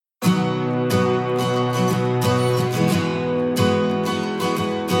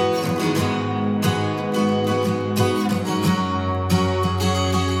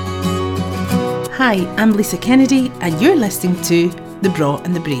Hi, I'm Lisa Kennedy and you're listening to The Braw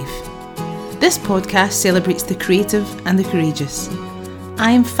and the Brave. This podcast celebrates the creative and the courageous.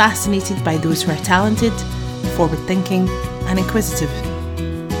 I am fascinated by those who are talented, forward-thinking and inquisitive.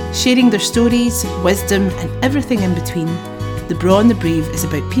 Sharing their stories, wisdom and everything in between, The Braw and the Brave is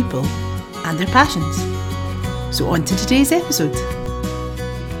about people and their passions. So on to today's episode.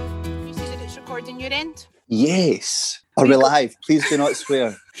 You see that it's recording your end? Yes. Are we live? Please do not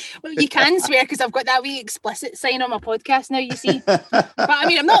swear. Well, you can swear because I've got that wee explicit sign on my podcast now, you see. But I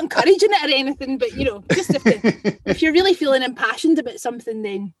mean, I'm not encouraging it or anything, but you know, just if you're really feeling impassioned about something,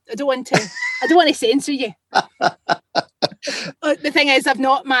 then I don't want to censor you. The thing is, I've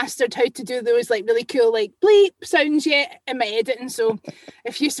not mastered how to do those like really cool like bleep sounds yet in my editing. So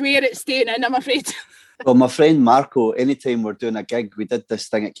if you swear, it's staying in, I'm afraid. Well, my friend Marco, anytime we're doing a gig, we did this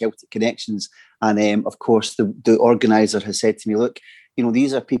thing at Celtic Connections. And of course, the organiser has said to me, look, you know,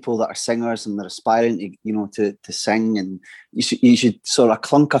 these are people that are singers and they're aspiring to, you know, to sing. And you should sort of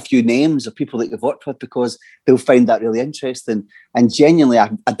clunk a few names of people that you've worked with because they'll find that really interesting. And genuinely,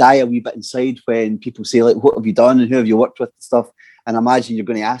 I die a wee bit inside when people say, like, what have you done and who have you worked with and stuff. And I imagine you're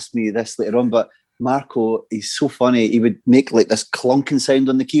going to ask me this later on, but Marco, he's so funny. He would make like this clunking sound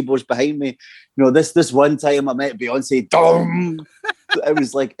on the keyboards behind me. You know, this one time I met Beyonce, dum. It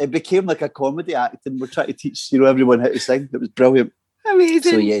was like, it became like a comedy act and we're trying to teach, you know, everyone how to sing. It was brilliant.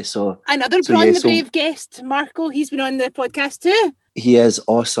 Amazing. So another Braw and the Brave guest, Marco, he's been on the podcast too. He is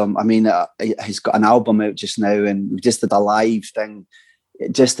awesome. I mean, he's got an album out just now and we just did a live thing.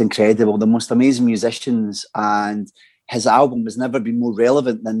 Just incredible. The most amazing musicians, and his album has never been more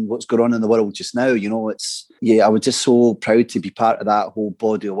relevant than what's going on in the world just now. You know, I was just so proud to be part of that whole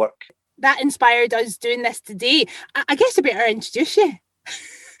body of work. That inspired us doing this today. I guess I better introduce you.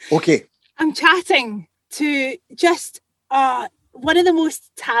 Okay. I'm chatting to just one of the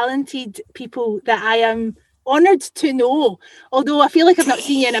most talented people that I am honoured to know. Although I feel like I've not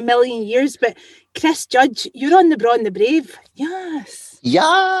seen you in a million years, but Chris Judge, you're on the Braw and the Brave. Yes.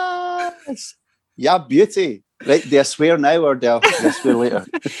 Yes. Yeah, beauty. Right, do I swear now or do I swear later?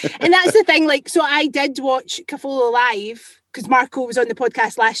 And that's the thing, like, so I did watch Cafola live because Marco was on the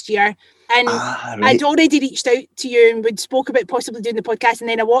podcast last year and right. I'd already reached out to you and we'd spoke about possibly doing the podcast, and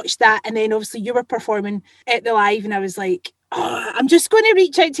then I watched that and then obviously you were performing at the live and I was like, I'm just going to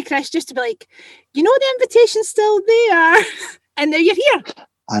reach out to Chris just to be like, you know, the invitation's still there. And now you're here.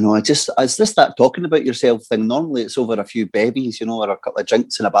 I know, it's just that talking about yourself thing. Normally it's over a few babies, you know, or a couple of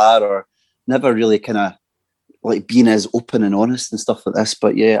drinks in a bar, or never really kind of like being as open and honest and stuff like this.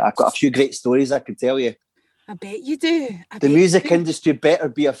 But yeah, I've got a few great stories I can tell you. I bet you do. The music industry better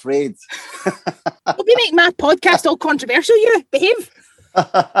be afraid. Hope you make my podcast all controversial, you behave.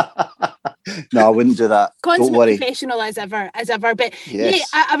 No, I wouldn't do that. Consummate Don't worry. Professional as ever. But yes.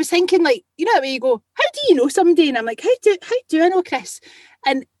 Yeah, I was thinking, like, you know, where you go, how do you know somebody? And I'm like, how do I know Chris?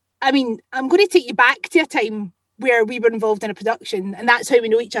 And I mean, I'm going to take you back to a time where we were involved in a production and that's how we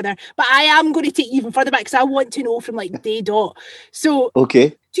know each other. But I am going to take you even further back because I want to know from like day dot. So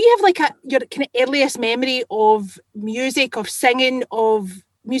okay. Do you have like your kind of earliest memory of music, of singing, of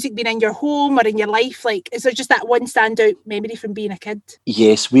music being in your home or in your life? Like, is there just that one standout memory from being a kid?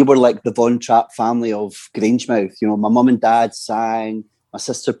 Yes, we were like the Von Trapp family of Grangemouth. You know, my mum and dad sang, my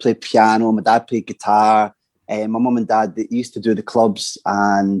sister played piano, my dad played guitar. My mum and dad, they used to do the clubs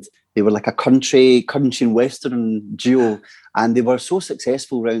and they were like a country and western duo, and they were so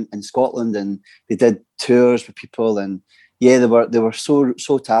successful around in Scotland, and they did tours with people, and yeah, they were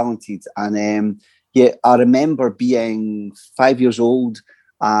so talented. And yeah, I remember being 5 years old,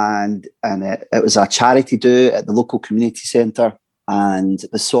 and it was a charity do at the local community centre, and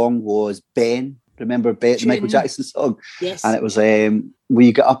the song was Ben. Remember Ben, the Michael Jackson song? Yes. And it was where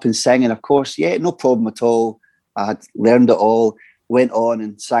you get up and sing, and of course, yeah, no problem at all. I had learned it all. Went on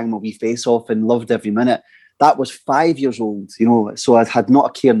and sang my wee face off and loved every minute. That was 5 years old, you know, so I had not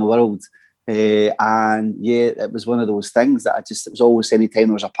a care in the world. And yeah, it was one of those things that it was always any time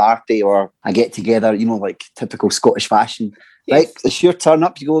there was a party or a get together, you know, like typical Scottish fashion. Yes. Right, it's your turn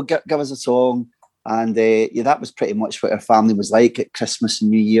up, you go, give us a song. And yeah, that was pretty much what our family was like at Christmas and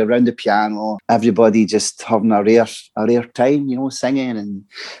New Year, around the piano, everybody just having a rare time, you know, singing and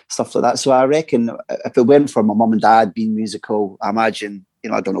stuff like that. So I reckon if it went for my mum and dad being musical, I imagine, you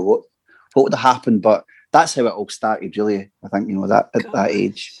know, I don't know what would have happened, but that's how it all started, really. I think, you know, that at that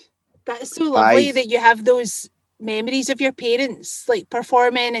age. That is so lovely that you have those memories of your parents like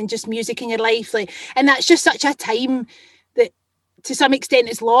performing and just music in your life, like, and that's just such a time that to some extent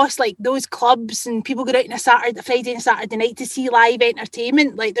is lost, like those clubs and people go out on a Friday and Saturday night to see live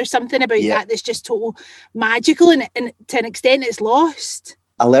entertainment. Like there's something about that that's just total magical, and to an extent it's lost.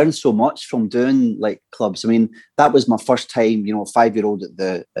 I learned so much from doing like clubs. I mean, that was my first time, 5-year-old at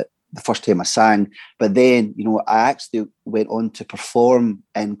the first time I sang. But then, I actually went on to perform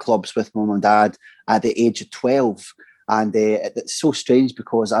in clubs with mum and dad at the age of 12. And it's so strange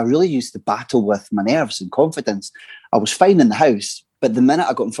because I really used to battle with my nerves and confidence. I was fine in the house, but the minute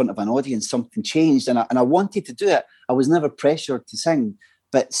I got in front of an audience, something changed, and I wanted to do it. I was never pressured to sing,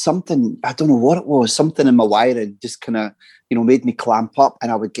 but something, I don't know what it was, something in my wiring just kind of, made me clamp up,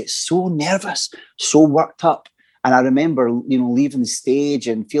 and I would get so nervous, so worked up. And I remember, leaving the stage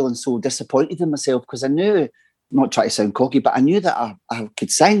and feeling so disappointed in myself because I knew, not trying to sound cocky, but I knew that I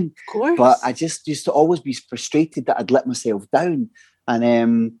could sing. Of course. But I just used to always be frustrated that I'd let myself down.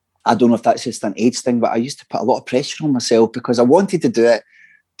 And I don't know if that's just an age thing, but I used to put a lot of pressure on myself because I wanted to do it.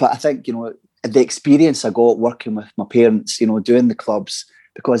 But I think, the experience I got working with my parents, doing the clubs,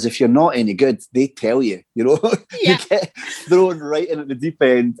 because if you're not any good, they tell you, Yeah. You get thrown right in at the deep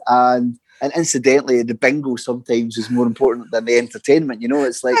end. And incidentally, the bingo sometimes is more important than the entertainment.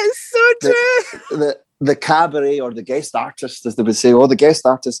 It's like that's so true. The cabaret or the guest artist, as they would say, or the guest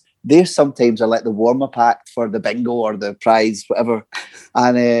artists, they sometimes are like the warm-up act for the bingo or the prize, whatever.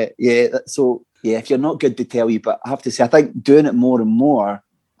 And if you're not good, they tell you. But I have to say, I think doing it more and more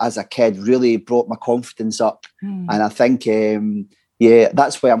as a kid really brought my confidence up. And I think,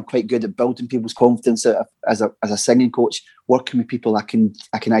 that's why I'm quite good at building people's confidence as a singing coach, working with people. I can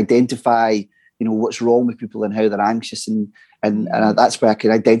identify, what's wrong with people and how they're anxious, and that's where I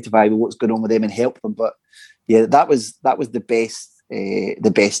can identify what's going on with them and help them. But yeah, that was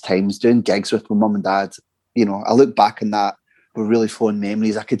the best times doing gigs with my mum and dad. I look back on that with really fond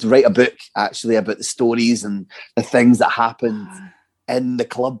memories. I could write a book actually about the stories and the things that happened in the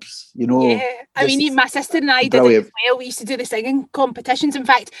clubs, Yeah, I mean, my sister and I did it as well. We used to do the singing competitions. In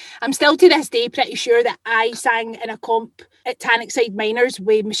fact, I'm still to this day pretty sure that I sang in a comp at Tannockside Minors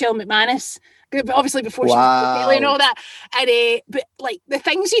with Michelle McManus. But obviously before she was and all that. And but like the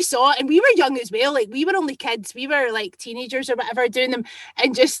things you saw, and we were young as well. Like we were only kids, we were like teenagers or whatever doing them,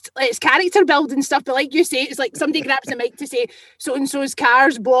 and just like, it's character building stuff. But like you say, it's like somebody grabs a mic to say so and so's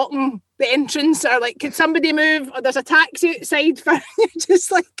car's blocking the entrance, or like could somebody move, or there's a taxi outside for you. Just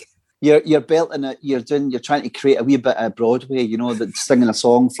like you're belting it. You're trying to create a wee bit of Broadway. That singing a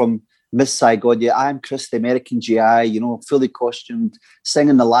song from Miss Saigon. Yeah, I'm Chris, the American GI, fully costumed,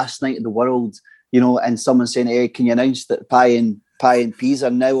 singing The Last Night of the World, and someone saying, hey, can you announce that pie and peas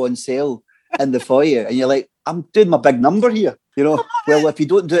are now on sale in the foyer? And you're like, I'm doing my big number here. Well, if you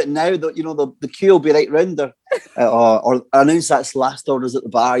don't do it now, the queue will be right round there. Or announce that's last orders at the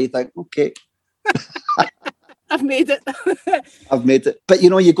bar. You think, okay. I've made it. I've made it. But,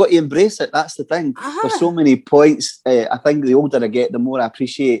 you've got to embrace it. That's the thing. There's so many points. I think the older I get, the more I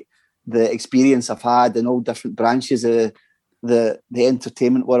appreciate the experience I've had in all different branches of the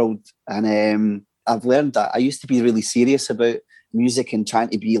entertainment world. And I've learned that I used to be really serious about music and trying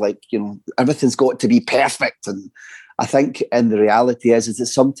to be like, everything's got to be perfect. And I think in the reality is that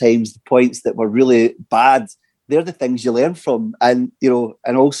sometimes the points that were really bad, they're the things you learn from. And,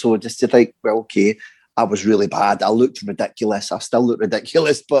 and also just to think, well, okay, I was really bad. I looked ridiculous. I still look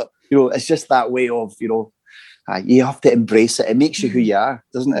ridiculous. But, it's just that way of, you have to embrace it. It makes you who you are,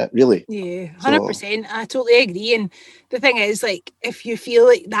 doesn't it? Really? Yeah, 100%. I totally agree. And the thing is, like, if you feel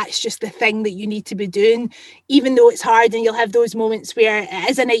like that's just the thing that you need to be doing, even though it's hard and you'll have those moments where it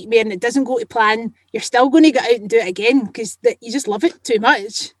is a nightmare and it doesn't go to plan, you're still going to get out and do it again because you just love it too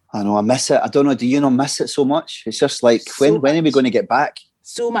much. I know, I miss it. I don't know, do you not miss it so much? It's just like, when are we going to get back?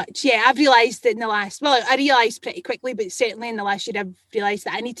 So much. Yeah, I've realised that in the last, I realised pretty quickly, but certainly in the last year, I've realised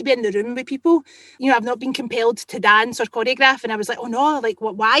that I need to be in the room with people. I've not been compelled to dance or choreograph. And I was like, oh no, like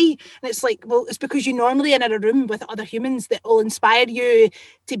what, why? And it's like, well, it's because you normally are in a room with other humans that will inspire you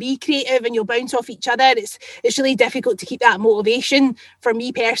to be creative and you'll bounce off each other. It's really difficult to keep that motivation for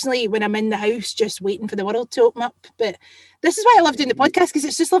me personally when I'm in the house just waiting for the world to open up. But this is why I love doing the podcast, because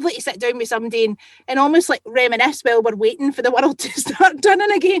it's just lovely to sit down with somebody and almost like reminisce while we're waiting for the world to start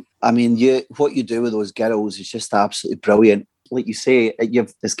turning again. I mean, what you do with those girls is just absolutely brilliant. Like you say,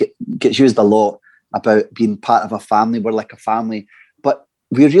 this gets used a lot about being part of a family. We're like a family, but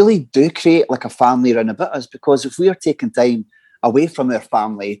we really do create like a family around about us, because if we are taking time away from our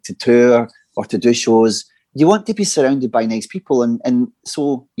family to tour or to do shows, you want to be surrounded by nice people. And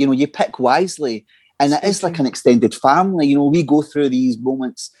so, you pick wisely. And it is like an extended family. We go through these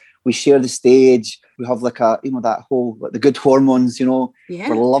moments. We share the stage. We have like that whole, the good hormones, Yeah.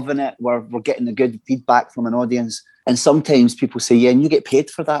 We're loving it. We're getting the good feedback from an audience. And sometimes people say, yeah, and you get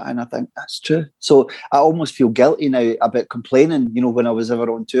paid for that. And I think that's true. So I almost feel guilty now about complaining, when I was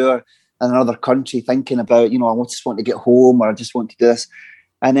ever on tour in another country, thinking about, I just want to get home, or I just want to do this.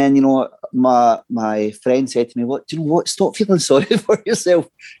 And then, you know, my friend said to me, "What, do you know what? Stop feeling sorry for yourself.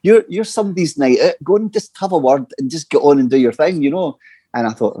 You're somebody's night out. Go and just have a word and just get on and do your thing, you know." And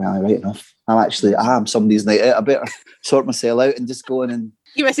I thought, well, right enough. I am somebody's night out. I better sort myself out and just go in and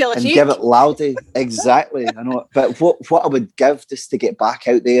give myself a shake. Give it loudly. Exactly. I know. But what I would give just to get back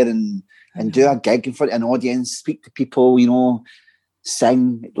out there and do a gig in front of an audience, speak to people, you know,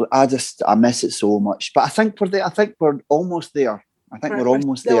 sing. I miss it so much. But I think we're there. I think we're almost there. We're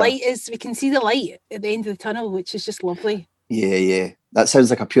almost there. The light is, we can see the light at the end of the tunnel, which is just lovely. Yeah. That sounds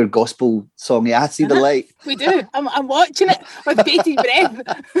like a pure gospel song. Yeah, I see the light. We do. I'm watching it with bated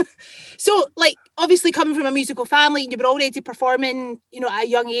breath. So, like, obviously coming from a musical family, you were already performing, you know, at a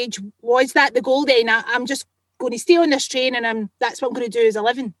young age. Was that the goal then? I'm just going to stay on this train and that's what I'm going to do as a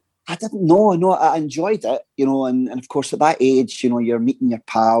living? I didn't know. No, I enjoyed it, you know, and of course at that age, you know, you're meeting your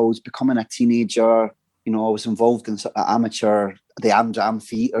pals, becoming a teenager. You know, I was involved in sort of amateur, the Amdram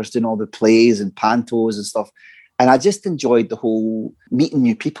theatres, doing all the plays and pantos and stuff. And I just enjoyed the whole meeting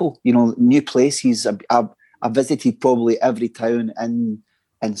new people, you know, new places. I visited probably every town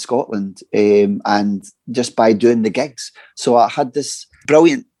in Scotland, and just by doing the gigs. So I had this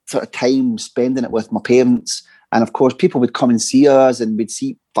brilliant sort of time spending it with my parents. And of course, people would come and see us and we'd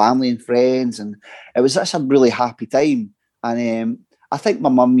see family and friends. And it was such a really happy time. And I think my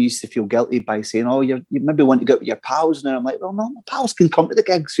mum used to feel guilty by saying, "Oh, you maybe want to go out with your pals." And I'm like, "Well, no, my pals can come to the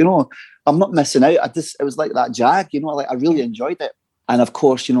gigs, you know. I'm not missing out." It was like that jag, you know, like I really enjoyed it. And of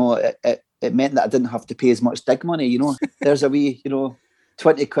course, you know, it meant that I didn't have to pay as much dig money, you know. There's a wee, you know,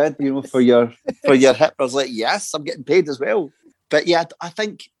 20 quid, you know, for your hip. I was like, yes, I'm getting paid as well. But yeah, I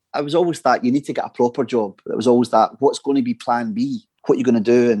think I was always that you need to get a proper job. It was always that, what's going to be plan B? What you're going to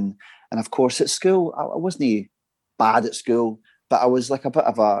do? And of course, at school, I wasn't bad at school, but I was like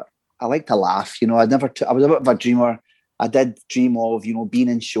I like to laugh, you know. I was a bit of a dreamer. I did dream of, you know, being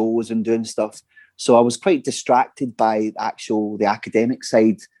in shows and doing stuff. So I was quite distracted by the academic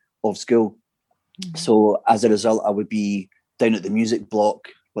side of school. Mm-hmm. So as a result, I would be down at the music block,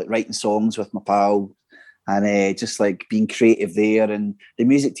 like writing songs with my pal and just like being creative there. And the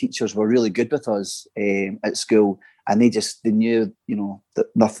music teachers were really good with us at school. And they knew, you know, that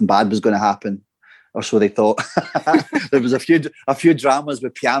nothing bad was going to happen. Or so they thought. There was a few dramas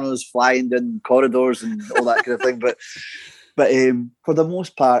with pianos flying down corridors and all that kind of thing. But for the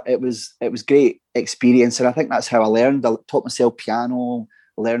most part, it was great experience, and I think that's how I learned. I taught myself piano,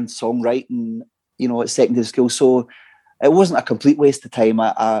 learned songwriting, you know, at secondary school. So it wasn't a complete waste of time.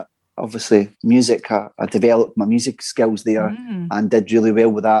 I obviously music. I developed my music skills there and did really well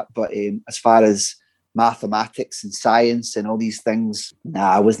with that. But as far as mathematics and science and all these things,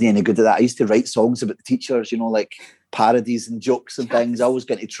 I wasn't any good at that. I used to write songs about the teachers, you know, like parodies and jokes and things. I always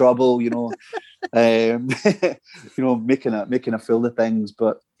get into trouble, you know, you know, making a fool of things.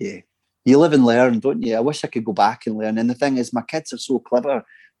 But yeah, you live and learn, don't you? I wish I could go back and learn. And the thing is, my kids are so clever.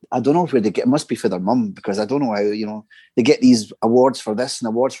 I don't know where they get. It must be for their mum, because I don't know how, you know, they get these awards for this and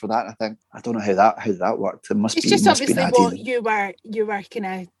awards for that. I think I don't know how that worked. It's just obviously what you were kind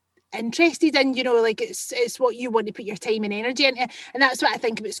of interested in, you know, like it's what you want to put your time and energy into, and that's what I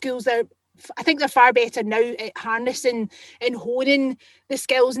think about schools. I think they're far better now at harnessing and honing the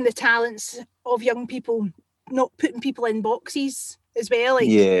skills and the talents of young people, not putting people in boxes as well,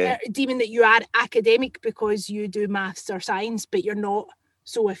 like deeming that you are academic because you do maths or science, but you're not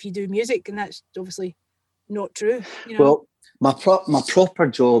so if you do music, and that's obviously not true, you know. Well, my proper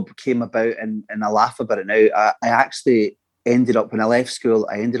job came about, and I laugh about it now. I actually ended up, when I left school,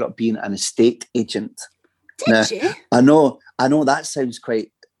 I ended up being an estate agent. Did you? I know that sounds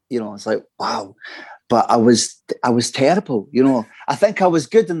quite, you know, it's like, wow. But I was terrible, you know. I think I was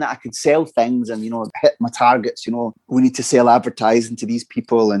good in that I could sell things and, you know, hit my targets, you know. We need to sell advertising to these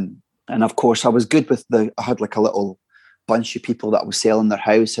people. And of course I was good with I had like a little bunch of people that I was selling their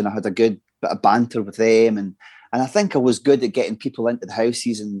house, and I had a good bit of banter with them. And I think I was good at getting people into the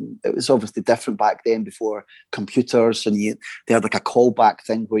houses, and it was obviously different back then before computers, and they had like a callback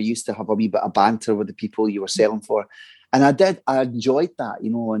thing where you used to have a wee bit of banter with the people you were selling for. And I enjoyed that, you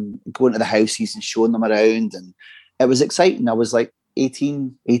know, and going to the houses and showing them around, and it was exciting. I was like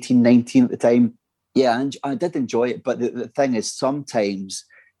 18, 19 at the time. Yeah, and I did enjoy it. But the thing is, sometimes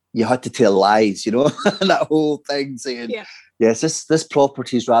you had to tell lies, you know, that whole thing saying, Yes, this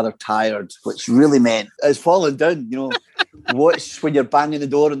property is rather tired, which really meant it's falling down. Watch when you're banging the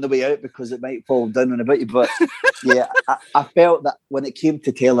door on the way out because it might fall down on about you. But yeah, I felt that when it came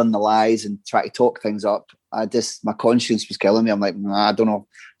to telling the lies and trying to talk things up, my conscience was killing me. I'm like, nah, I don't know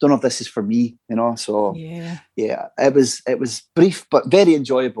if this is for me, So yeah, it was brief but very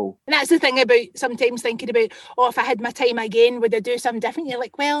enjoyable. And that's the thing about sometimes thinking about, if I had my time again, would I do something different? You're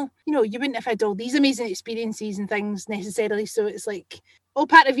like, well, you wouldn't have had all these amazing experiences and things necessarily. So it's like all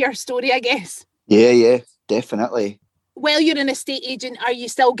part of your story, I guess. Yeah, definitely. While you're an estate agent, are you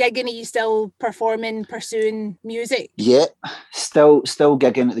still gigging? Are you still performing, pursuing music? Yeah, still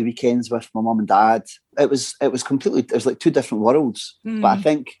gigging at the weekends with my mum and dad. It was like two different worlds. But I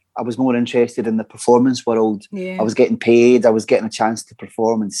think I was more interested in the performance world. Yeah. I was getting paid. I was getting a chance to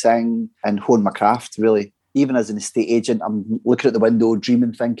perform and sing and hone my craft, really. Even as an estate agent, I'm looking at the window,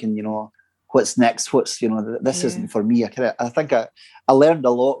 dreaming, thinking, what's next? This isn't for me. I think I learned a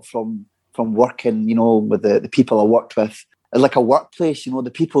lot from working, with the people I worked with, like a workplace,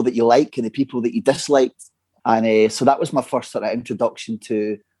 the people that you like and the people that you disliked. And so that was my first sort of introduction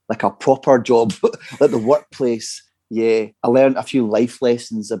to like a proper job at the workplace. Yeah, I learned a few life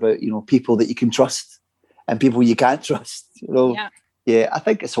lessons about, people that you can trust and people you can't trust, Yeah, I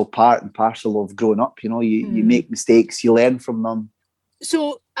think it's all part and parcel of growing up, you make mistakes, you learn from them.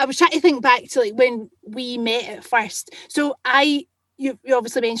 So I was trying to think back to like when we met at first. So you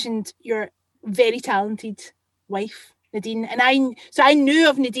obviously mentioned your very talented wife, Nadine. And I knew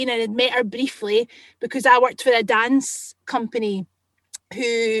of Nadine and had met her briefly because I worked for a dance company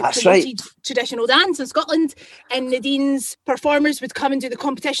who promoted traditional dance in Scotland. And Nadine's performers would come and do the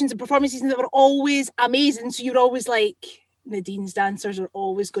competitions and performances, and they were always amazing. So you're always like, Nadine's dancers are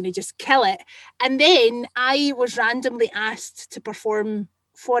always going to just kill it. And then I was randomly asked to perform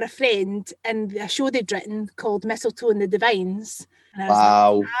for a friend in a show they'd written called Mistletoe and the Divines. And I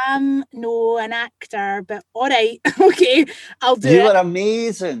was like, I'm no an actor, but all right, okay, I'll do it. You were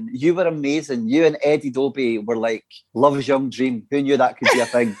amazing. You and Eddie Dobie were like love's young dream. Who knew that could be a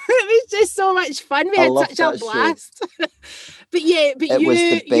thing? It was just so much fun. We had such a blast. But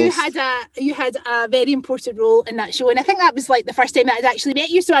you had a very important role in that show, and I think that was like the first time that I'd actually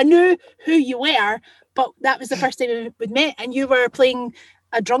met you. So I knew who you were, but that was the first time we'd met, and you were playing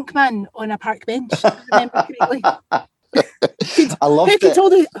a drunk man on a park bench. If I remember correctly. I loved it. Who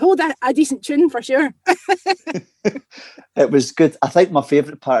could hold a decent tune for sure. It was good. I think my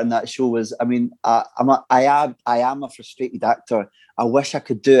favourite part in that show was, I am a frustrated actor. I wish I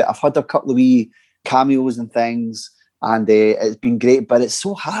could do it. I've had a couple of wee cameos and things, and it's been great, but it's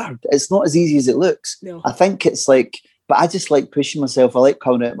so hard. It's not as easy as it looks. No. I think it's like, but I just like pushing myself. I like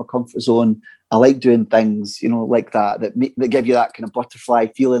coming out of my comfort zone. I like doing things, like that give you that kind of butterfly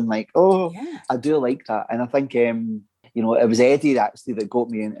feeling, like, I do like that. And I think, it was Eddie actually that got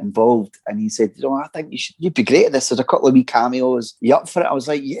me involved, and he said, I think you'd be great at this. There's a couple of wee cameos. You up for it? I was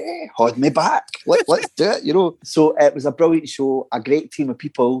like, yeah, hold me back. Let's do it, So it was a brilliant show, a great team of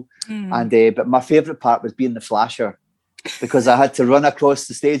people. And but my favourite part was being the flasher, because I had to run across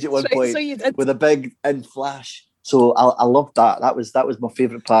the stage at one point with a big in flash. So I loved that. That was my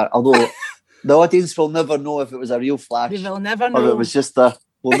favourite part. Although the audience will never know if it was a real flash. They will never know. Or it was just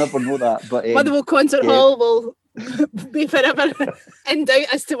we'll never know that. But Motherwell Concert Hall will be forever in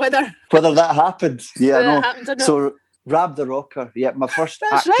doubt as to whether that happened. Yeah, I know. Happened or not. So Rab the Rocker, my first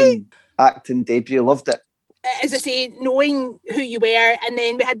acting debut. Loved it. As I say, knowing who you were, and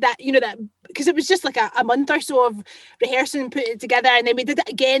then we had that, that because it was just like a month or so of rehearsing and putting it together, and then we did it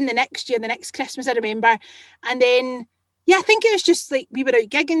again the next year, the next Christmas, I remember. And then I think it was just like we were out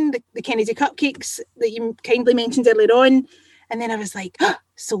gigging the Kennedy Cupcakes that you kindly mentioned earlier on, and then I was like,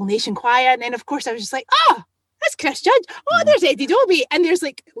 Soul Nation Choir, and then of course I was just like, that's Chris Judge. Oh, there's Eddie Dobie, and there's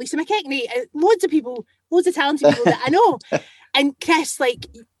like Lisa McKechnie, loads of people, loads of talented people that I know. And Chris, like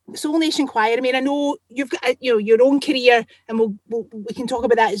Soul Nation Choir, I mean, I know you've got your own career, and we can talk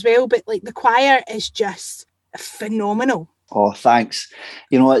about that as well, but like the choir is just phenomenal. Oh, thanks.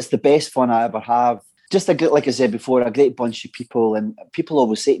 It's the best fun I ever have. Just like I said before, a great bunch of people, and people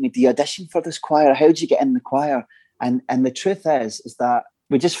always say to me, do you audition for this choir? How did you get in the choir? And the truth is that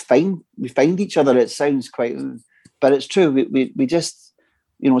we just find each other. It sounds quite, but it's true. We just,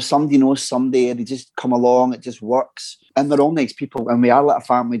 somebody knows somebody, they just come along, it just works. And they're all nice people, and we are like a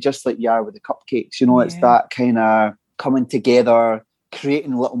family, just like you are with the Cupcakes. It's that kind of coming together,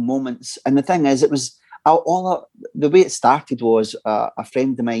 creating little moments. And the thing is, it was the way it started was a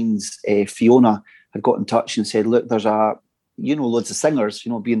friend of mine's, Fiona, had got in touch and said, look, there's loads of singers,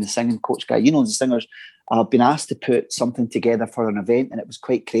 being the singing coach guy, the singers, I've been asked to put something together for an event, and it was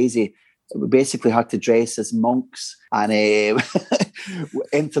quite crazy. we basically had to dress as monks and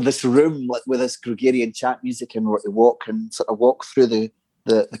enter this room with this Gregorian chant music, and we were to walk through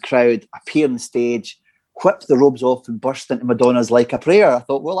the crowd, appear on the stage, whip the robes off and burst into Madonna's Like a Prayer. I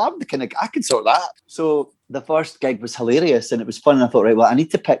thought, well, I can sort that. So the first gig was hilarious and it was fun. And I thought, right, well, I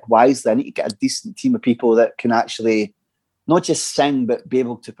need to pick wisely. I need to get a decent team of people that can actually not just sing, but be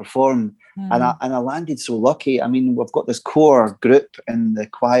able to perform. And I landed so lucky. I mean, we've got this core group in the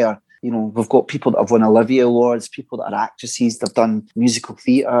choir. You know, we've got people that have won Olivia Awards, people that are actresses, they've done musical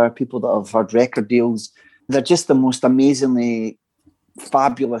theatre, people that have had record deals. They're just the most amazingly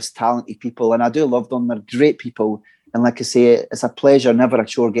fabulous, talented people. And I do love them. They're great people. And like I say, it's a pleasure, never a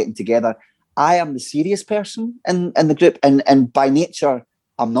chore getting together. I am the serious person in the group. And by nature,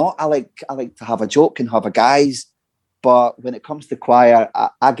 I'm not. I like to have a joke and have a guys. But when it comes to choir,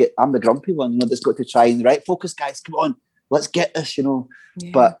 I'm the grumpy one, you know, that's got to try and, right, focus, guys, come on, let's get this, you know.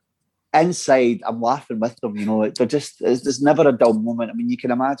 Yeah. But inside, I'm laughing with them, you know. There's never a dull moment. I mean, you can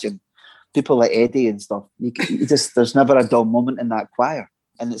imagine people like Eddie and stuff. There's never a dull moment in that choir.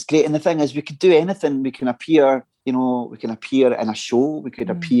 And it's great. And the thing is, we could do anything. We can appear, you know, we can appear in a show. We could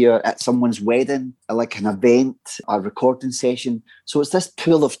appear at someone's wedding, like an event, a recording session. So it's this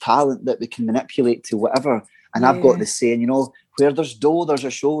pool of talent that we can manipulate to whatever. And I've got this saying, you know, where there's dough, there's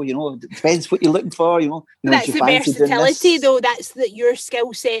a show. You know, it depends what you're looking for. You know, that's the versatility, though. That's your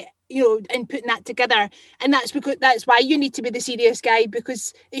skill set, you know, in putting that together. And that's why you need to be the serious guy,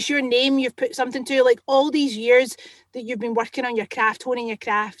 because it's your name. You've put something to, like, all these years that you've been working on your craft, honing your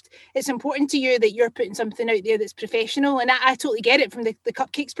craft. It's important to you that you're putting something out there that's professional. And I totally get it from the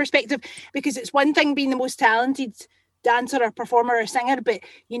Cupcakes perspective, because it's one thing being the most talented dancer or performer or singer, but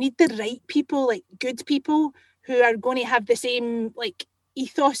you need the right people, like good people who are going to have the same like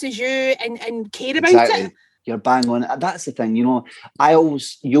ethos as you and care about it. You're bang on. That's the thing, you know.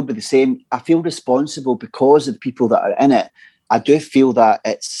 You'll be the same. I feel responsible because of the people that are in it. I do feel that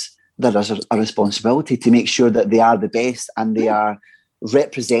there is a responsibility to make sure that they are the best and they are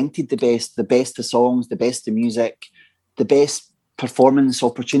represented the best of songs, the best of music, the best performance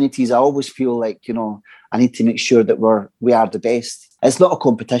opportunities. I always feel like, you know, I need to make sure that we are the best. It's not a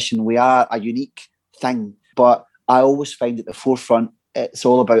competition. We are a unique thing, but I always find at the forefront, it's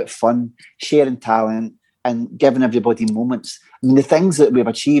all about fun, sharing talent and giving everybody moments. I mean, the things that we've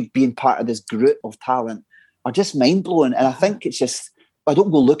achieved being part of this group of talent are just mind-blowing. And I think it's just, I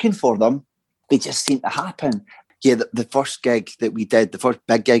don't go looking for them. They just seem to happen. Yeah, the first gig that we did, the first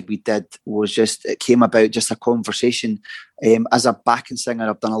big gig we did was it came about just a conversation. As a backing singer,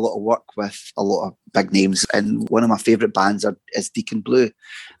 I've done a lot of work with a lot of big names, and one of my favourite bands is Deacon Blue.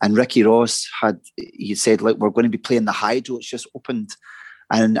 And Ricky Ross he said, like, we're going to be playing the Hydro, it's just opened.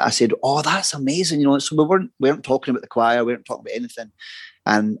 And I said, oh, that's amazing, you know. So we weren't talking about the choir, we weren't talking about anything.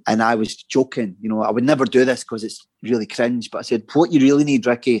 And I was joking, you know, I would never do this because it's really cringe, but I said, what you really need,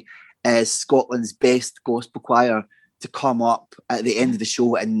 Ricky, is Scotland's best gospel choir to come up at the end of the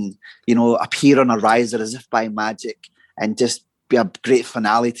show and, you know, appear on a riser as if by magic and just be a great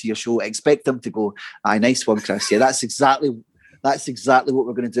finale to your show. Expect them to go, aye, nice one, Chris. Yeah, that's exactly what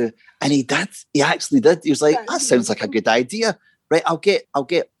we're going to do. And he did. He actually did. He was like, that sounds like a good idea. Right, I'll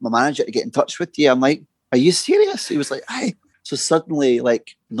get my manager to get in touch with you. I'm like, are you serious? He was like, aye. So suddenly,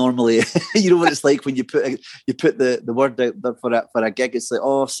 like, normally, you know what it's like when you put the word out there for a gig. It's like,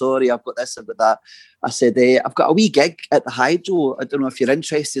 oh, sorry, I've got this, I've got that. I said, I've got a wee gig at the Hydro. I don't know if you're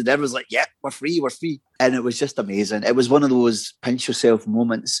interested. Everyone's like, yeah, we're free. And it was just amazing. It was one of those pinch yourself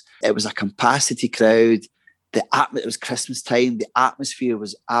moments. It was a capacity crowd. It was Christmas time. The atmosphere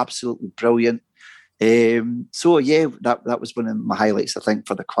was absolutely brilliant. So yeah, that was one of my highlights, I think,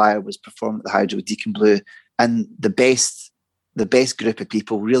 for the choir, was performing at the Hydro with Deacon Blue, and the best group of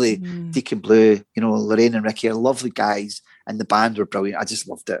people, really. Deacon Blue, you know, Lorraine and Ricky are lovely guys, and the band were brilliant. I just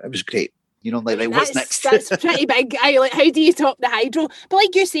loved it. It was great. You know, like, what's next? That's pretty big. How do you top the Hydro? But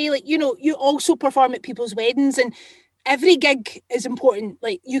like you say, like, you know, you also perform at people's weddings, and every gig is important.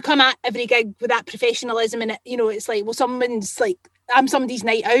 Like, you come at every gig with that professionalism, and you know, it's like, well, someone's like, I'm somebody's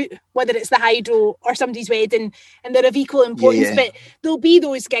night out, whether it's the Hydro or somebody's wedding, and they're of equal importance. Yeah. But there'll be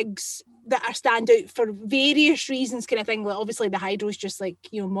those gigs that are stand out for various reasons, kind of thing. Like, obviously the Hydro is just, like,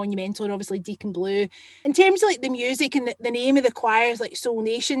 you know, monumental, and obviously Deacon Blue. In terms of like the music and the name of the choir is like Soul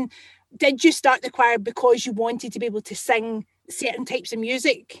Nation. Did you start the choir because you wanted to be able to sing certain types of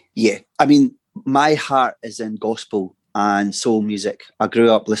music? Yeah, I mean, my heart is in gospel and soul music. I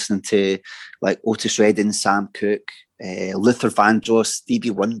grew up listening to like Otis Redding, Sam Cooke, Luther Vandross,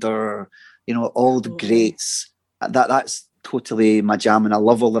 Stevie Wonder, you know, all the greats. That's totally my jam, and I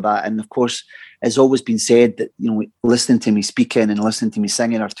love all of that. And of course, it's always been said that, you know, listening to me speaking and listening to me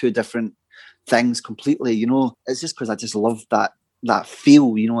singing are two different things completely, you know. It's just because I just love that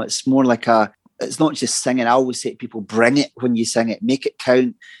feel, you know. It's more like it's not just singing. I always say to people, bring it when you sing it, make it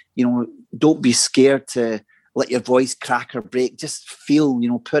count, you know. Don't be scared to let your voice crack or break. Just feel, you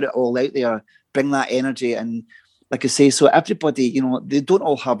know, put it all out there, bring that energy. And like I say, so everybody, you know, they don't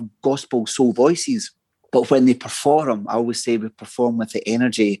all have gospel soul voices, but when they perform, I always say we perform with the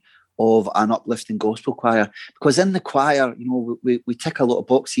energy of an uplifting gospel choir. Because in the choir, you know, we tick a lot of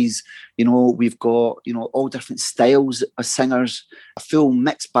boxes. You know, we've got, you know, all different styles of singers, a full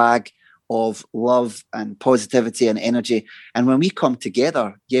mixed bag of love and positivity and energy. And when we come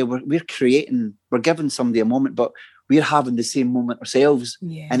together, yeah, we're creating, we're giving somebody a moment, but we're having the same moment ourselves.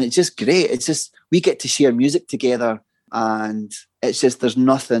 Yeah. And it's just great. It's just, we get to share music together, and it's just, there's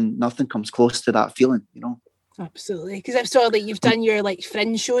nothing comes close to that feeling, you know. Absolutely, because I've saw like you've done your like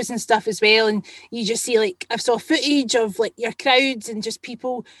fringe shows and stuff as well, and you just see like I've saw footage of like your crowds and just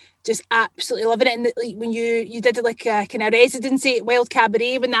people just absolutely loving it. And like when you did like a kind of residency at Wild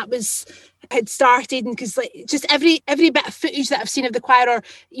Cabaret when that had started, and because like just every bit of footage that I've seen of the choir, or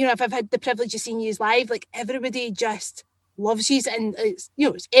you know, if I've had the privilege of seeing you live, like everybody just loves you, and it's, you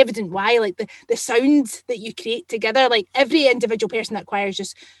know, it's evident why. Like the sound that you create together, like every individual person that choir is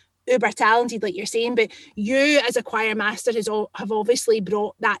just uber talented, like you're saying, but you as a choir master have obviously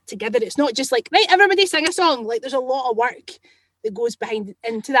brought that together. It's not just like, right, everybody sing a song. Like there's a lot of work that goes behind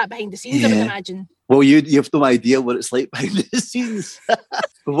the scenes, I would imagine. Well, you have no idea what it's like behind the scenes.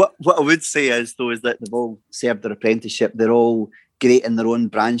 What I would say is that they've all served their apprenticeship. They're all great in their own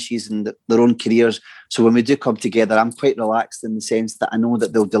branches and their own careers. So when we do come together, I'm quite relaxed in the sense that I know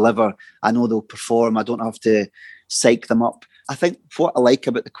that they'll deliver. I know they'll perform. I don't have to psych them up. I think what I like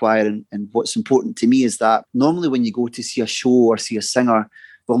about the choir and what's important to me is that normally when you go to see a show or see a singer,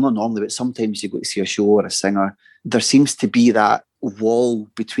 well, not normally, but sometimes you go to see a show or a singer, there seems to be that wall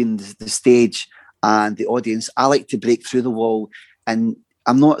between the stage and the audience. I like to break through the wall, and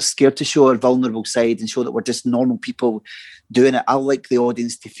I'm not scared to show our vulnerable side and show that we're just normal people doing it. I like the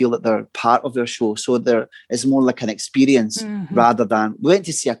audience to feel that they're part of our show. So it's more like an experience rather than, we went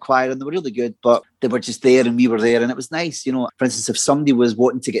to see a choir and they were really good, but they were just there and we were there and it was nice. You know, for instance, if somebody was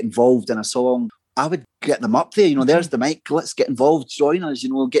wanting to get involved in a song, I would get them up there, you know, there's the mic, let's get involved, join us, you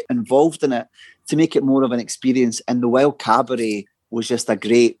know, get involved in it to make it more of an experience. And the Wild Cabaret was just a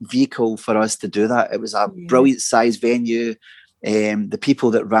great vehicle for us to do that. It was a brilliant size venue. The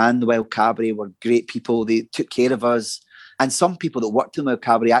people that ran the Wild Cabaret were great people. They took care of us. And some people that worked in the Wild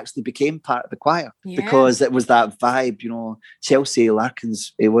Cabaret actually became part of the choir because it was that vibe, you know. Chelsea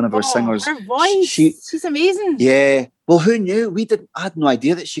Larkins, one of our singers. Her voice, she's amazing. Yeah. Well, who knew? I had no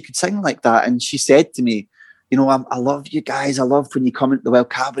idea that she could sing like that. And she said to me, you know, I love you guys. I love when you come into the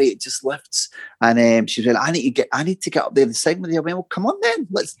Wild Cabaret, it just lifts. And she said, I need to get up there and sing with you. I went, well, come on then,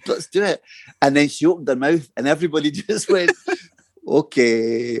 let's do it. And then she opened her mouth and everybody just went,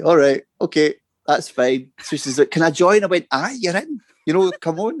 okay, all right, okay, that's fine. So she said, can I join? I went, aye, you're in. You know,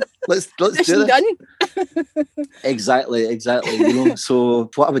 come on, let's do this. Done. Exactly. You know,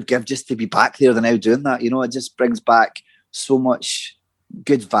 so what I would give just to be back there now doing that, you know, it just brings back so much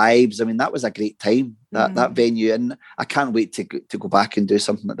good vibes. I mean, that was a great time, that venue, and I can't wait to go back and do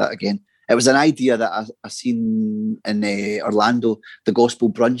something like that again. It was an idea that I seen in Orlando, the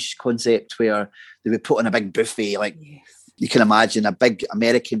gospel brunch concept, where they would put on a big buffet, like you can imagine a big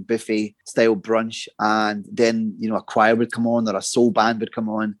American buffet style brunch, and then, you know, a choir would come on or a soul band would come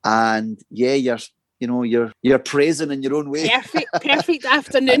on, and you're praising in your own way. Perfect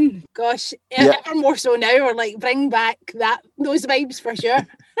afternoon. Gosh, ever more so now, or like bring back those vibes for sure.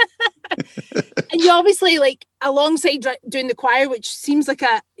 And you obviously, like, alongside doing the choir, which seems like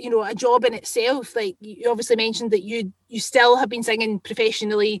a job in itself, like you obviously mentioned that you still have been singing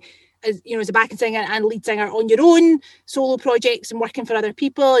professionally as, you know, as a backing singer and lead singer on your own solo projects and working for other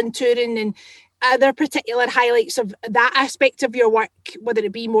people and touring. And are there particular highlights of that aspect of your work, whether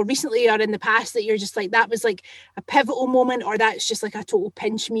it be more recently or in the past, that you're just like, that was like a pivotal moment, or that's just like a total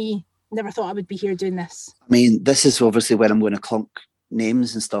pinch me, never thought I would be here doing this? I mean, this is obviously where I'm going to clunk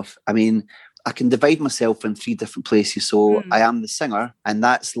names and stuff. I mean, I can divide myself in 3 different places. So I am the singer, and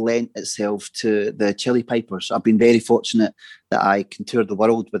that's lent itself to the Chili Pipers. I've been very fortunate that I can tour the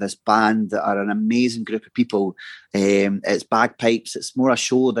world with this band that are an amazing group of people. It's bagpipes. It's more a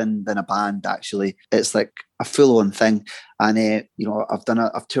show than a band, actually. It's like a full-on thing. And, you know,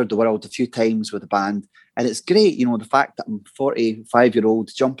 I've toured the world a few times with the band, and it's great, you know, the fact that I'm 45-year-old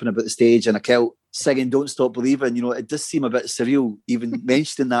jumping about the stage in a kilt, singing Don't Stop Believing, you know, it does seem a bit surreal even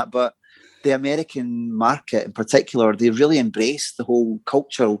mentioning that, but the American market in particular, they really embrace the whole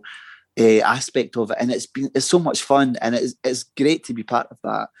cultural aspect of it, and it's so much fun, and it's great to be part of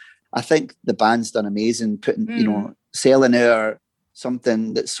that. I think the band's done amazing, putting, selling our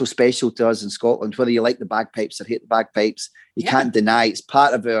something that's so special to us in Scotland, whether you like the bagpipes or hate the bagpipes, you can't deny it's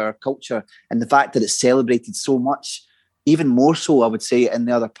part of our culture. And the fact that it's celebrated so much, even more so, I would say, in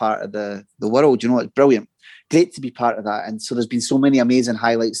the other part of the world, it's brilliant. Great to be part of that. And so there's been so many amazing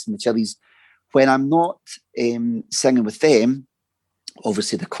highlights in the Chili's. When I'm not singing with them,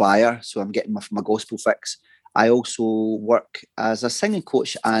 obviously the choir, so I'm getting my gospel fix. I also work as a singing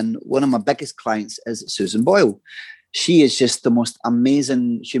coach, and one of my biggest clients is Susan Boyle. She is just the most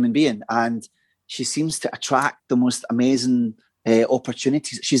amazing human being, and she seems to attract the most amazing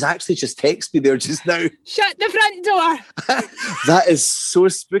opportunities. She's actually just texted me there just now. Shut the front door. That is so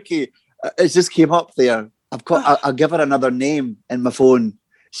spooky. It just came up there. I'll give her another name in my phone.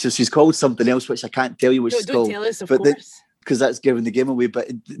 So she's called something else, which I can't tell you what she's called. Don't tell us, of course. Because that's giving the game away, but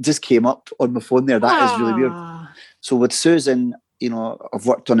it just came up on my phone there. That is really weird. So with Susan, I've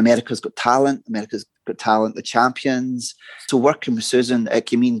worked on America's Got Talent, The Champions. So working with Susan, it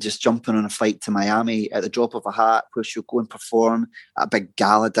can mean just jumping on a flight to Miami at the drop of a hat, where she'll go and perform at a big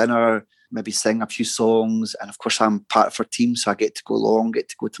gala dinner, maybe sing a few songs. And of course, I'm part of her team, so I get to go along, get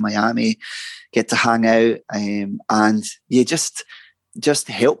to go to Miami, get to hang out. And just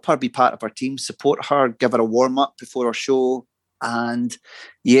help her be part of our team, support her, give her a warm-up before her show. And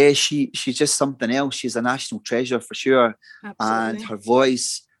she's just something else. She's a national treasure for sure. Absolutely. And her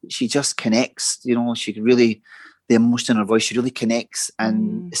voice, she just connects, she really, the emotion in her voice, she really connects.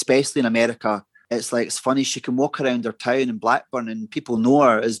 And especially in America, it's funny, she can walk around her town in Blackburn and people know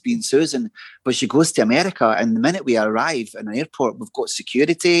her as being Susan, but she goes to America and the minute we arrive in an airport, we've got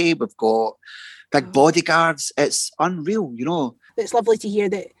security, we've got big bodyguards. It's unreal, It's lovely to hear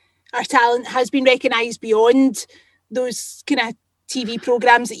that our talent has been recognised beyond those kind of TV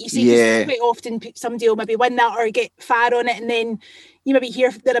programmes that you see. Yeah. Quite often somebody will maybe win that or get far on it, and then you maybe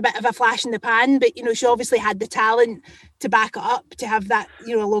hear they're a bit of a flash in the pan, but she obviously had the talent to back it up, to have that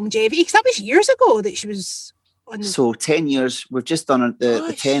longevity, because that was years ago that she was on. So 10 years, we've just done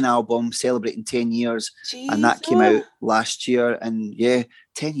the 10 album celebrating 10 years. Jeez, and that came out last year, and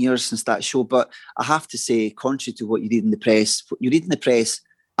 10 years since that show. But I have to say, contrary to what you read in the press,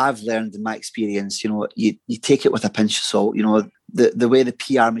 I've learned in my experience, you take it with a pinch of salt. The way the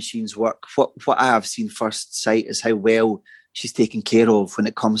PR machines work, what I have seen first sight is how well she's taken care of when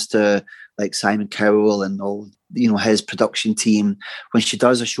it comes to like Simon Cowell and all, his production team. When she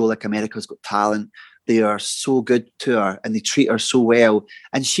does a show like America's Got Talent, they are so good to her and they treat her so well.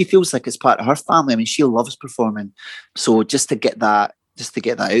 And she feels like it's part of her family. I mean, she loves performing. So just to get that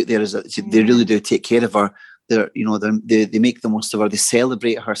out there is that they really do take care of her. They make the most of her. They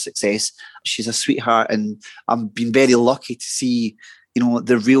celebrate her success. She's a sweetheart, and I've been very lucky to see,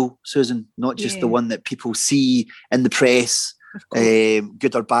 the real Susan, not just the one that people see in the press,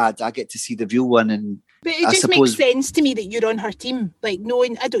 good or bad. I get to see the real one, but it just makes sense to me that you're on her team. Like,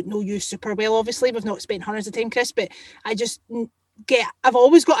 I don't know you super well, obviously. We've not spent hundreds of time, Chris, but I've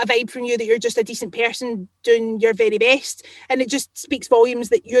always got a vibe from you that you're just a decent person doing your very best, and it just speaks volumes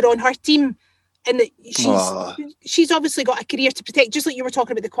that you're on her team. And that she's obviously got a career to protect, just like you were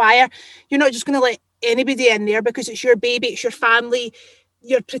talking about the choir. You're not just going to let anybody in there because it's your baby, it's your family.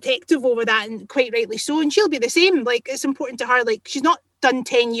 You're protective over that, and quite rightly so. And she'll be the same. Like, it's important to her. Like, she's not done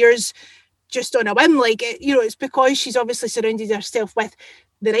 10 years just on a whim. Like, it's because she's obviously surrounded herself with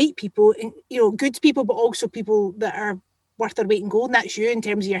the right people, and good people, but also people that are worth their weight in gold. And that's you in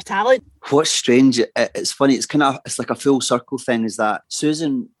terms of your talent. What's strange? It's funny. It's like a full circle thing. Is that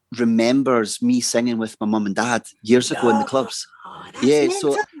Susan remembers me singing with my mum and dad years ago in the clubs.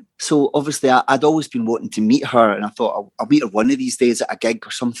 So obviously I'd always been wanting to meet her, and I thought I'll meet her one of these days at a gig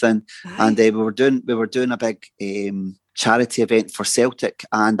or something. Right. And we were doing a big charity event for Celtic,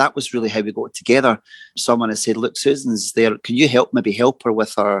 and that was really how we got together. Someone had said, "Look, Susan's there. Can you help her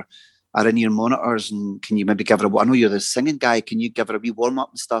with her in-ear monitors, and can you maybe give her I know you're the singing guy, can you give her a wee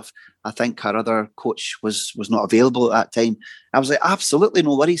warm-up and stuff?" I think her other coach was not available at that time. I was like, absolutely,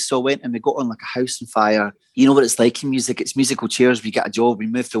 no worries. So I went and we got on like a house on fire. You know what it's like in music, it's musical chairs. We get a job, we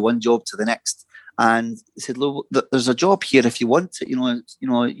move from one job to the next. And he said, "Look, there's a job here if you want it.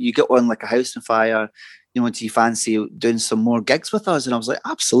 You get on like a house on fire. Do you fancy doing some more gigs with us?" And I was like,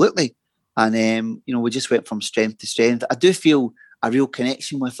 absolutely. And we just went from strength to strength. I do feel a real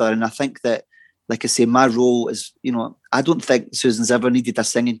connection with her, and I think that, like I say, my role is, I don't think Susan's ever needed a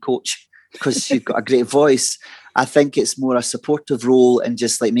singing coach because she's got a great voice. I think it's more a supportive role and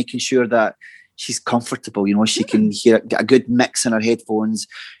just like making sure that she's comfortable. She can get a good mix in her headphones.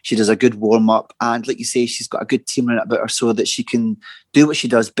 She does a good warm up, and like you say, she's got a good team about her so that she can do what she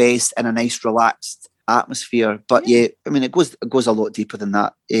does best in a nice, relaxed atmosphere. But yeah, I mean, it goes a lot deeper than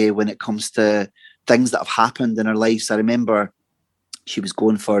that when it comes to things that have happened in her life. So I remember she was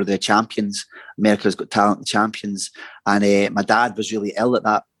going for the Champions, America's Got Talent Champions, and my dad was really ill at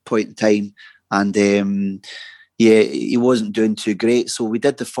that point in time, and he wasn't doing too great. So we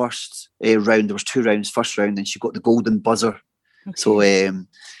did the first round. There was 2 rounds. First round, and she got the golden buzzer. Okay.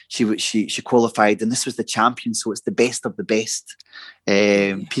 So she qualified, and this was the Champions. So it's the best of the best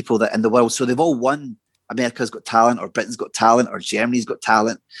people that in the world. So they've all won America's Got Talent, or Britain's Got Talent, or Germany's Got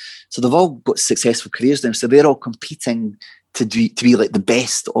Talent. So they've all got successful careers now. So they're all competing to be like the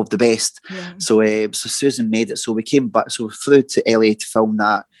best of the best. Yeah. So Susan made it. So we came back. So we flew to LA to film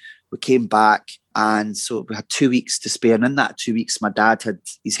that. We came back, and so we had 2 weeks to spare. And in that 2 weeks, my dad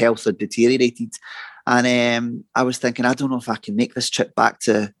his health had deteriorated, and I was thinking, I don't know if I can make this trip back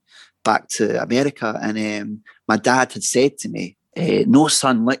to America. And my dad had said to me, "No,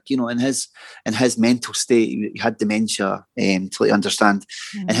 son, look, in his mental state, he had dementia, to let you understand.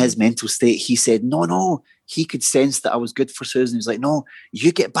 Mm-hmm. In his mental state, he said, no, he could sense that I was good for Susan. He was like, no,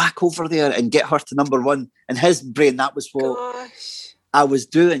 you get back over there and get her to number 1. In his brain, that was what I was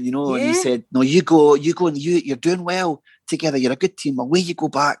doing, Yeah. And he said, no, you go, and you're doing well together. You're a good team. Away you go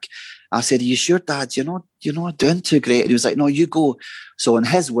back. I said, are you sure, Dad? You're not doing too great. And he was like, no, you go. So in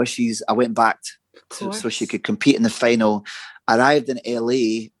his wishes, I went back so she could compete in the final. Arrived in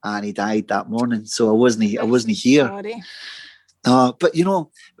LA, and he died that morning. So I wasn't here. Sorry. But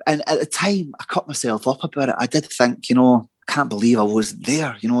and at the time I cut myself up about it. I did think, I can't believe I wasn't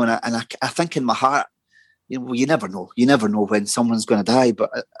there. And I think in my heart, you never know. You never know when someone's going to die. But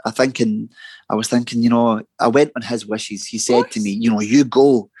I was thinking, I went on his wishes. He said to me, you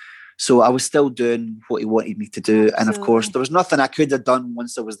go. So I was still doing what he wanted me to do. And of course, there was nothing I could have done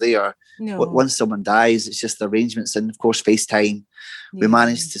once I was there. No. Once someone dies, it's just the arrangements. And of course, FaceTime. Yeah. We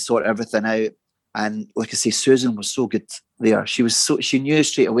managed to sort everything out. And like I say, Susan was so good there. She knew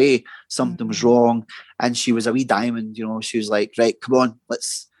straight away something was wrong. And she was a wee diamond, she was like, right, come on,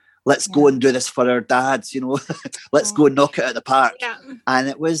 let's go and do this for our dads, let's go and knock it out of the park. Yeah. And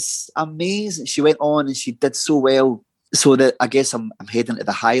it was amazing. She went on and she did so well. So that I guess I'm heading to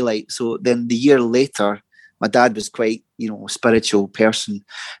the highlight. So then the year later, my dad was quite, a spiritual person.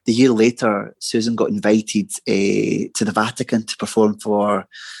 The year later, Susan got invited to the Vatican to perform for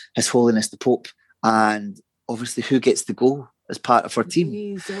His Holiness the Pope. And obviously, who gets to go as part of her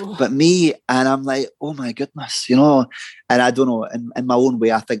team? But me. And I'm like, oh my goodness, And I don't know, in my own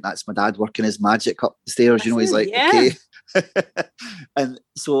way, I think that's my dad working his magic up the stairs. He's like, okay. And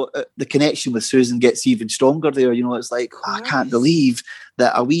so the connection with Susan gets even stronger there. It's like, I can't believe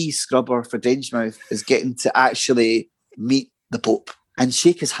that a wee scrubber for Grangemouth is getting to actually meet the Pope and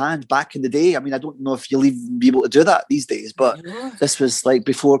shake his hand. Back in the day, I mean, I don't know if you'll even be able to do that these days, but this was like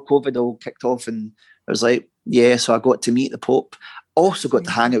before COVID all kicked off, and I was like, yeah, so I got to meet the Pope. Also got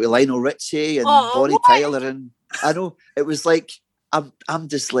to hang out with Lionel Richie and Bonnie Tyler, and I know it was like, I'm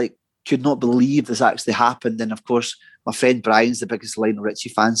just like, could not believe this actually happened. And of course, my friend Brian's the biggest Lionel Richie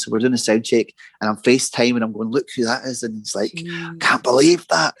fan, so we're doing a sound check, and I'm FaceTime, and I'm going, look who that is, and it's like, can't believe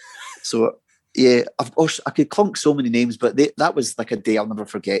that. So yeah, of course, I could clunk so many names, but that was like a day I'll never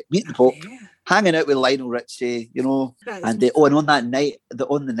forget. Meeting the Pope, hanging out with Lionel Richie, and on that night,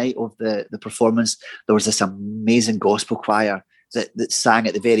 on the night of the performance, there was this amazing gospel choir that sang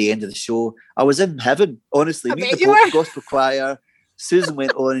at the very end of the show. I was in heaven, honestly. Meeting the Pope, gospel choir. Susan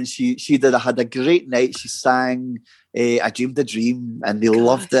went on and she had a great night. She sang I Dreamed a Dream, and they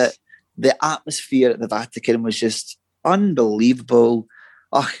loved it. The atmosphere at the Vatican was just unbelievable.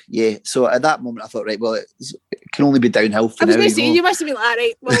 Oh, yeah. So at that moment, I thought, right, well, it can only be downhill for now. I was going to say, you must have been like,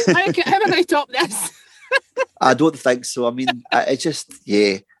 right, well, how am I going to top this? I don't think so. I mean, it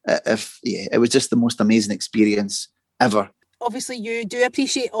was just the most amazing experience ever. Obviously, you do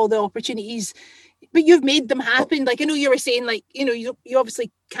appreciate all the opportunities, but you've made them happen. Like, I know you were saying, like, you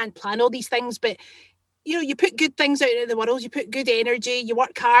obviously can't plan all these things, but, you put good things out in the world, you put good energy, you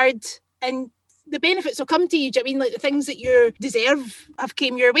work hard, and the benefits will come to you. Do you know what I mean? Like, the things that you deserve have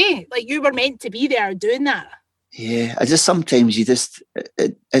came your way. Like, you were meant to be there doing that. Yeah, sometimes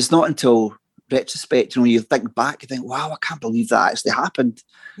it's not until retrospect, you think back, you think, wow, I can't believe that actually happened.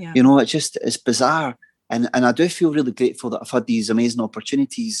 Yeah. It's bizarre. And I do feel really grateful that I've had these amazing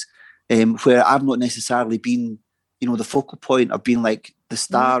opportunities where I've not necessarily been, the focal point of being like the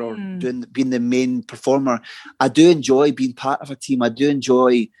star or being the main performer. I do enjoy being part of a team. I do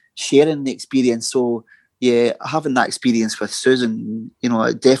enjoy sharing the experience. So yeah, having that experience with Susan,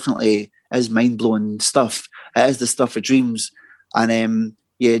 it definitely is mind-blowing stuff. It is the stuff of dreams. And,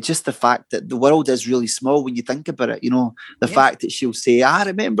 yeah, just the fact that the world is really small when you think about it, the fact that she'll say, I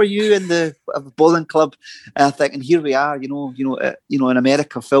remember you in the bowling club. And I think, and here we are, in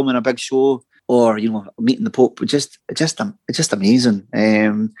America filming a big show, or, meeting the Pope. It's just amazing.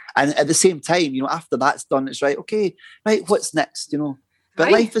 And at the same time, after that's done, it's right, okay, right, what's next,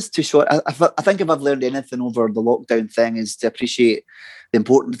 But life is too short. I think if I've learned anything over the lockdown thing is to appreciate the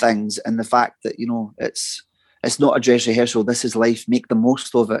important things, and the fact that, it's not a dress rehearsal. This is life. Make the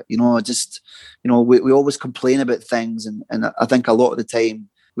most of it. We always complain about things. And I think a lot of the time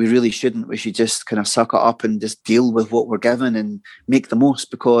we really shouldn't. We should just kind of suck it up and just deal with what we're given and make the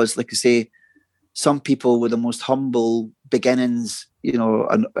most, because like I say, some people with the most humble beginnings,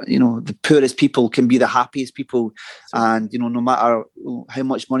 the poorest people can be the happiest people. And, no matter how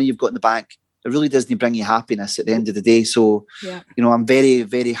much money you've got in the bank, it really doesn't bring you happiness at the end of the day. So, I'm very,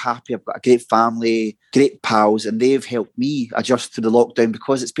 very happy. I've got a great family, great pals, and they've helped me adjust to the lockdown,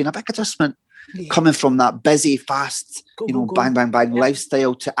 because it's been a big adjustment coming from that busy, fast, go. Bang, bang, bang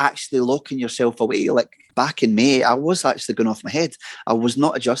lifestyle to actually locking yourself away. Like back in May, I was actually going off my head. I was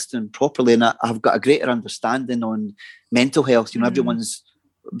not adjusting properly, and I've got a greater understanding on mental health. Everyone's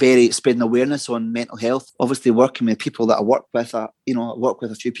very spreading awareness on mental health. Obviously, working with people that I work with, I work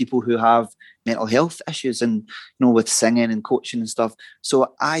with a few people who have mental health issues, and with singing and coaching and stuff.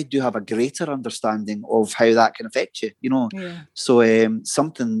 So I do have a greater understanding of how that can affect you. So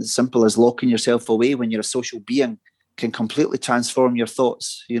something as simple as locking yourself away when you're a social being can completely transform your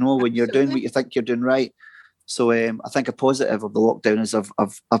thoughts. When you're doing what you think you're doing right. So I think a positive of the lockdown is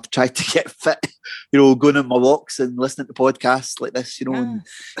I've tried to get fit, going on my walks and listening to podcasts like this, and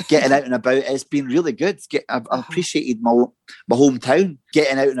getting out and about. It's been really good. I've appreciated my hometown.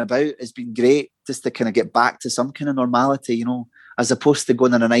 Getting out and about has been great, just to kind of get back to some kind of normality, as opposed to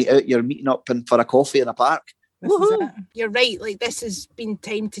going on a night out. You're meeting up for a coffee in a park. You're right. Like, this has been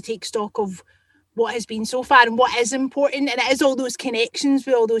time to take stock of what has been so far and what is important. And it is all those connections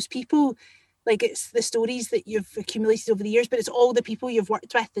with all those people. Like, it's the stories that you've accumulated over the years, but it's all the people you've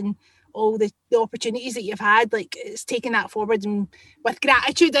worked with and all the opportunities that you've had. Like, it's taking that forward and with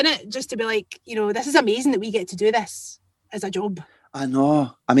gratitude in it, just to be like, this is amazing that we get to do this as a job. I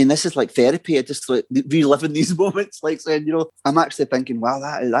know. I mean, this is like therapy. I just like reliving these moments, like saying, I'm actually thinking, wow,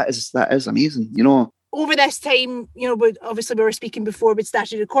 that is amazing, Over this time, obviously we were speaking before we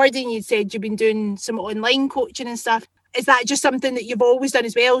started recording, you'd said you've been doing some online coaching and stuff. Is that just something that you've always done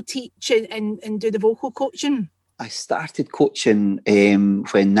as well, teach and do the vocal coaching? I started coaching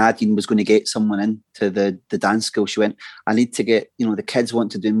when Nadine was going to get someone into the dance school. She went, I need to get, the kids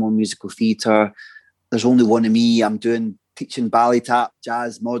want to do more musical theatre. There's only one of me. I'm teaching ballet, tap,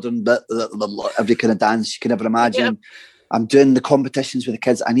 jazz, modern, every kind of dance you can ever imagine. Yep. I'm doing the competitions with the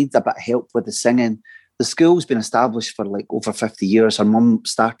kids. I need a bit of help with the singing. The school's been established for like over 50 years. Her mum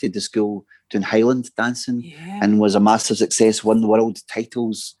started the school doing Highland dancing and was a massive success, won the world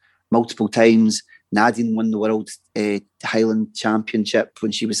titles multiple times. Nadine won the world Highland championship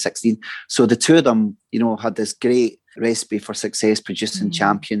when she was 16. So the two of them, had this great recipe for success, producing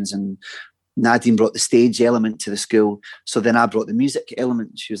champions. And Nadine brought the stage element to the school. So then I brought the music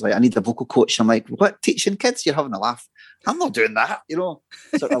element. She was like, I need a vocal coach. I'm like, what, teaching kids? You're having a laugh. I'm not doing that,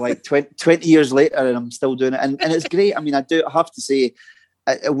 sort of like 20 years later, and I'm still doing it. And it's great. I mean, I have to say,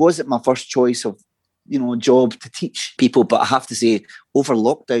 it wasn't my first choice of, job to teach people, but I have to say, over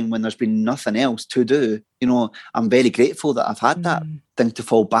lockdown, when there's been nothing else to do, I'm very grateful that I've had that thing to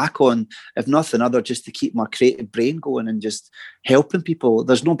fall back on, if nothing other, just to keep my creative brain going and just helping people.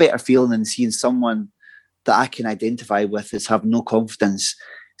 There's no better feeling than seeing someone that I can identify with as have no confidence,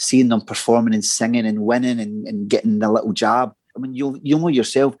 seeing them performing and singing and winning and getting the little jab. I mean, you'll know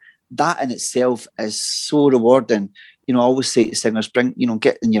yourself, that in itself is so rewarding. I always say to singers,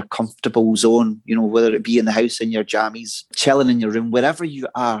 get in your comfortable zone, whether it be in the house, in your jammies, chilling in your room, wherever you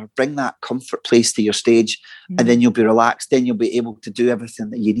are, bring that comfort place to your stage, and then you'll be relaxed. Then you'll be able to do everything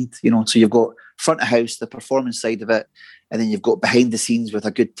that you need, So you've got front of house, the performance side of it, and then you've got behind the scenes with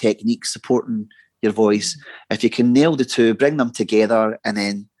a good technique supporting your voice. If you can nail the two, bring them together, and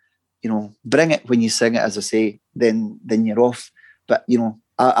then, bring it when you sing it, as I say, then you're off. But,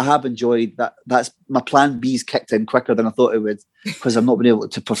 I have enjoyed that. That's my plan B's kicked in quicker than I thought it would, because I've not been able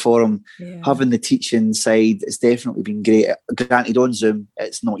to perform. Having the teaching side, it's definitely been great. Granted, on Zoom,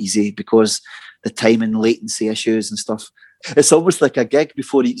 it's not easy because the time and latency issues and stuff. It's almost like a gig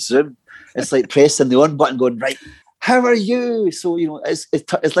before each Zoom. It's like pressing the on button going, right, how are you? So,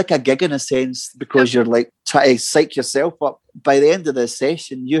 it's like a gig in a sense, because you're like trying to psych yourself up. By the end of the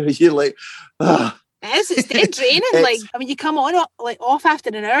session, you're like, It is, it's dead draining. Like, I mean, you come on like off after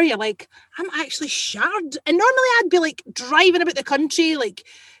an hour, you're like, I'm actually shattered. And normally I'd be like driving about the country, like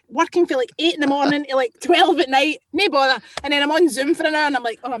working for like 8 a.m. to like 12 at night, no bother. And then I'm on Zoom for an hour and I'm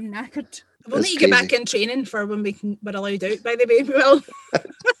like, oh, I'm knackered. I've only to get back in training for when we're allowed out, by the way. Well,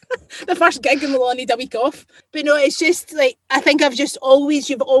 the first gig and we'll all need a week off. But no, it's just like, I think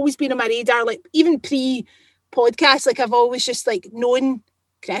you've always been on my radar, like even pre-podcast, like I've always just like known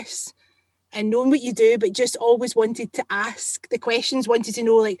Chris and known what you do, but just always wanted to ask the questions, wanted to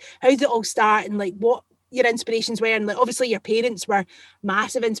know like, how did it all start and like what your inspirations were, and like obviously your parents were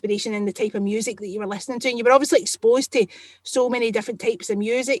massive inspiration in the type of music that you were listening to, and you were obviously exposed to so many different types of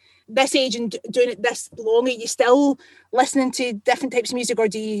music. This age and doing it this long, are you still listening to different types of music, or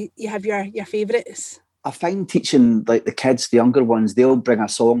do you have your favourites? I find teaching like the kids, the younger ones, they'll bring a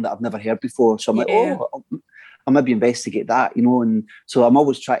song that I've never heard before, so I'm like, oh, I'll maybe investigate that, you know. And so I'm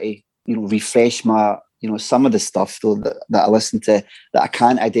always trying to, you know, refresh my, you know, some of the stuff though that I listen to that I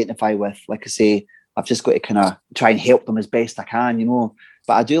can't identify with. Like I say, I've just got to kind of try and help them as best I can, you know.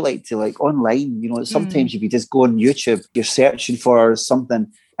 But I do like to, like, online, you know, sometimes if you just go on YouTube, you're searching for something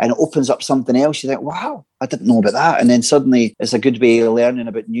and it opens up something else. You think, wow, I didn't know about that. And then suddenly it's a good way of learning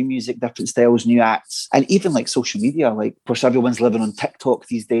about new music, different styles, new acts, and even like social media. Like, of course, everyone's living on TikTok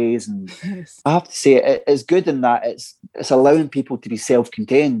these days. And I have to say it's good in that it's allowing people to be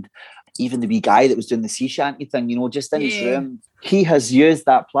self-contained. Even the wee guy that was doing the sea shanty thing, you know, just in his room, he has used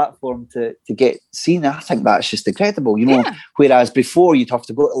that platform to get seen. I think that's just incredible, you know. Whereas before you'd have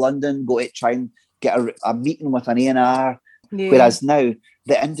to go to London, go to try and get a meeting with an A&R. Whereas now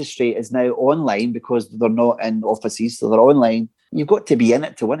the industry is now online because they're not in offices, so they're online. You've got to be in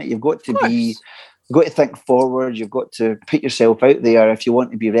it to win it. You've got to think forward. You've got to put yourself out there if you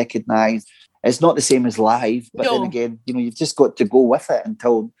want to be recognised. It's not the same as live, but then again, you know, you've just got to go with it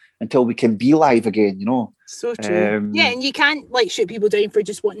until we can be live again, you know. So true. Yeah, and you can't like shoot people down for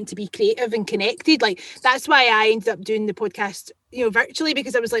just wanting to be creative and connected. Like, that's why I ended up doing the podcast, you know, virtually,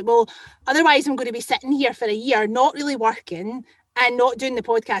 because I was like, well, otherwise I'm going to be sitting here for a year, not really working and not doing the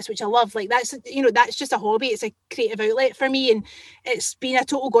podcast, which I love. Like, that's, you know, that's just a hobby. It's a creative outlet for me, and it's been a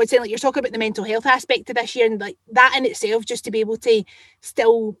total godsend. Like, you're talking about the mental health aspect of this year, and like that in itself, just to be able to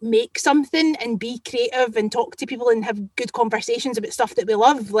still make something and be creative and talk to people and have good conversations about stuff that we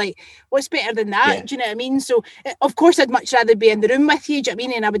love. Like, what's better than that? Yeah. Do you know what I mean? So of course I'd much rather be in the room with you, do you know what I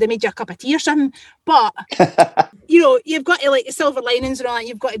mean? And I would have made you a cup of tea or something. But you know, you've got to, like, silver linings and all that,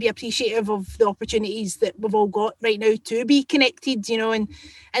 you've got to be appreciative of the opportunities that we've all got right now to be connected, you know, and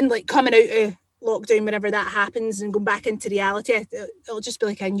like coming out of lockdown, whenever that happens, and going back into reality, it'll just be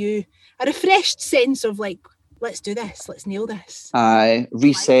like a refreshed sense of like, let's do this, let's nail this. Aye,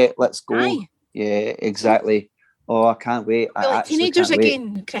 reset, let's go. Aye. Yeah, exactly. Oh, I can't wait. Like teenagers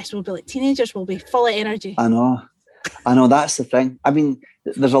again, Chris, will be like teenagers, will be full of energy. I know, that's the thing. I mean,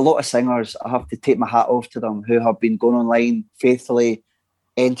 there's a lot of singers, I have to take my hat off to them, who have been going online faithfully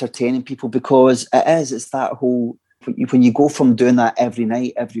entertaining people, because it's that whole, when you go from doing that every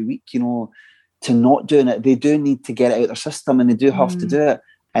night, every week, you know, to not doing it, they do need to get it out of their system, and they do have to do it.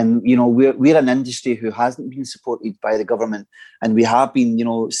 And, you know, we're an industry who hasn't been supported by the government, and we have been, you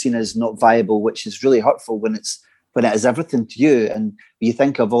know, seen as not viable, which is really hurtful when it is everything to you. And you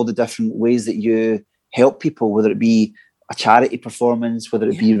think of all the different ways that you help people, whether it be a charity performance, whether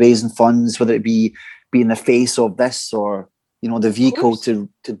it be raising funds, whether it be being the face of this, or, you know, the vehicle to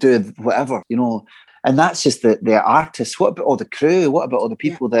do whatever, you know. And that's just the artists. What about all the crew? What about all the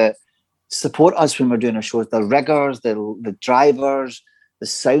people that support us when we're doing our shows? The riggers, the drivers, the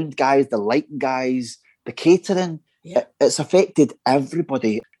sound guys, the lighting guys, the catering. It's affected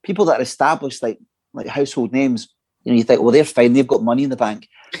everybody. People that are established, like household names, you know, you think, well, they're fine, they've got money in the bank.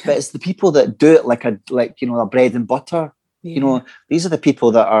 But it's the people that do it like you know, a bread and butter. You know, these are the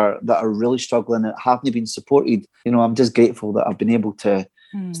people that are really struggling, that haven't been supported. You know, I'm just grateful that I've been able to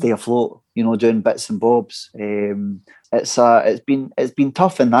stay afloat, you know, doing bits and bobs. It's been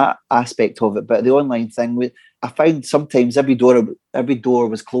tough in that aspect of it, but the online thing, I found sometimes every door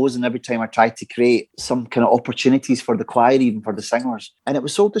was closing every time I tried to create some kind of opportunities for the choir, even for the singers, and it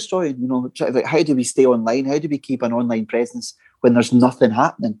was soul destroying. You know, like, how do we stay online? How do we keep an online presence when there's nothing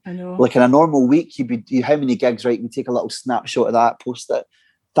happening? I know. Like in a normal week, how many gigs, right? We take a little snapshot of that, post it.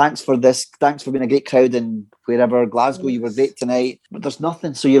 Thanks for this. Thanks for being a great crowd in wherever, Glasgow, you were great tonight. But there's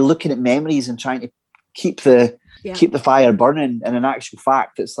nothing. So you're looking at memories and trying to keep the fire burning. And in actual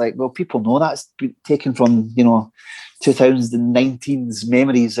fact, it's like, well, people know that's taken from 2019's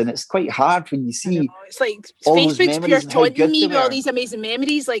memories, and it's quite hard when you see it's like all Facebook's those memories pure and how taunting good me they with all were. these amazing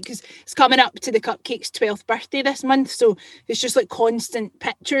memories, like, because it's coming up to the Cupcake's 12th birthday this month, so it's just like constant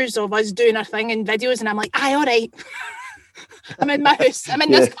pictures of us doing our thing and videos, and I'm like, aye, all right. I'm in my house, I'm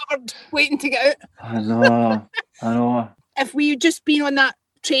in this cupboard waiting to get out. I know. If we just been on that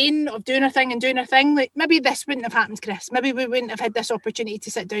train of doing our thing, like, maybe this wouldn't have happened, Chris. Maybe we wouldn't have had this opportunity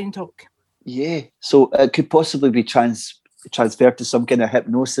to sit down and talk. Yeah, so it could possibly be transferred to some kind of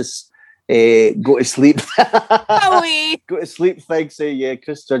hypnosis, go to sleep. Go to sleep thing, say, yeah,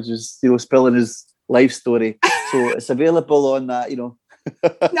 Chris Judge was, spilling his life story. So it's available on that,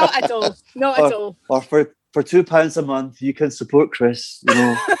 Not at all. Not at all. Or for £2 a month, you can support Chris,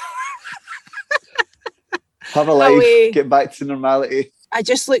 have a life, get back to normality. I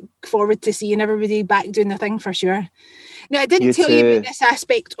just look forward to seeing everybody back doing the thing for sure. Now, I didn't tell you about this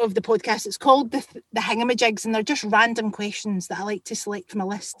aspect of the podcast. It's called the Hingamajigs, and they're just random questions that I like to select from a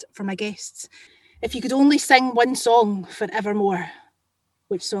list for my guests. If you could only sing one song forevermore,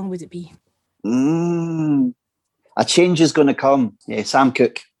 which song would it be? A change is going to come. Yeah, Sam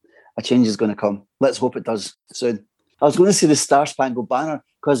Cooke. A change is going to come. Let's hope it does soon. I was going to say the Star Spangled Banner,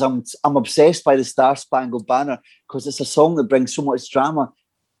 because I'm obsessed by the Star Spangled Banner, because it's a song that brings so much drama.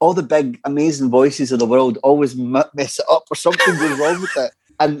 All the big, amazing voices of the world always mess it up, or something goes wrong with it.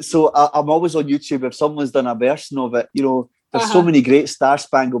 And so I'm always on YouTube if someone's done a version of it. There's so many great Star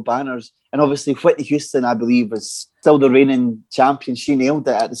Spangled Banners. And obviously Whitney Houston, I believe, is still the reigning champion. She nailed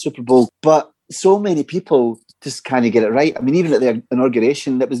it at the Super Bowl. But so many people just can't get it right. I mean, even at the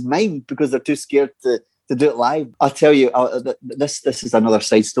inauguration, it was mine because they're too scared to do it live. I'll tell you, this is another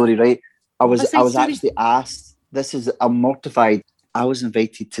side story, right? I was actually asked, I'm mortified. I was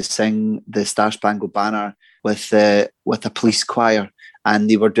invited to sing the Star Spangled Banner with a police choir, and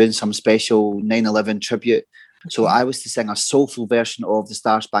they were doing some special 9/11 tribute. So I was to sing a soulful version of the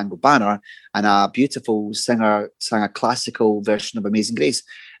Star Spangled Banner, and a beautiful singer sang a classical version of Amazing Grace.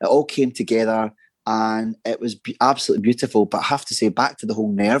 It all came together, and it was absolutely beautiful. But I have to say, back to the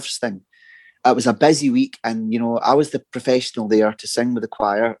whole nerves thing. It was a busy week, and I was the professional there to sing with the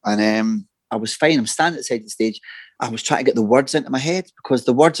choir, and I was fine. I'm standing at the side of the stage. I was trying to get the words into my head, because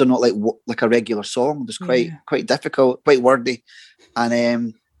the words are not like a regular song. It's quite difficult, quite wordy,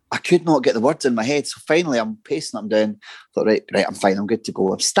 and I could not get the words in my head. So finally, I'm pacing up and down. Thought, right, I'm fine. I'm good to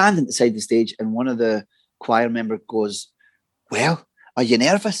go. I'm standing at the side of the stage, and one of the choir members goes, "Well, are you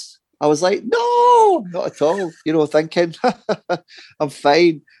nervous?" I was like, "No, not at all." Thinking I'm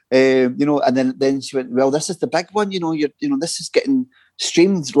fine. And then she went, "Well, this is the big one. This is getting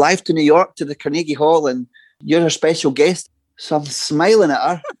streamed live to New York, to the Carnegie Hall, and you're a special guest." So I'm smiling at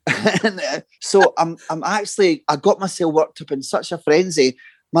her. And so I'm actually, I got myself worked up in such a frenzy.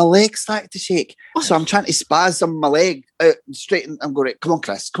 My legs started to shake. So I'm trying to spasm my leg out and straighten. I'm going, "Come on,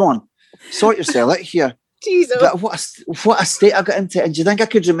 Chris, come on. Sort yourself out here." Jesus. But what a state I got into. And do you think I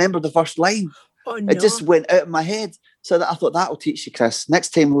could remember the first line? Oh, no. It just went out of my head. So I thought, that'll teach you, Chris. Next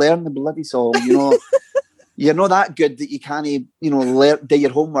time, learn the bloody song. You're not that good that you can't, do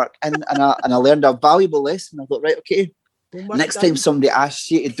your homework. And I learned a valuable lesson. I thought, right, okay. Next time somebody asks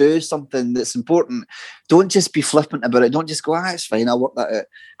you to do something that's important, don't just be flippant about it. Don't just go, "It's fine, I'll work that out."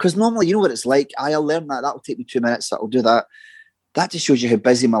 Because normally, you know what it's like. I'll learn that. That'll take me 2 minutes. I'll do that. That just shows you how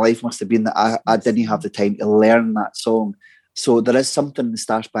busy my life must have been, that I didn't have the time to learn that song. So there is something in the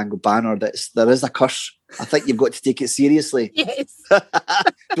Star Spangled Banner there is a curse. I think you've got to take it seriously. Yes.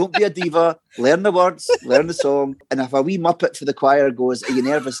 Don't be a diva. Learn the words, learn the song. And if a wee muppet for the choir goes, "Are you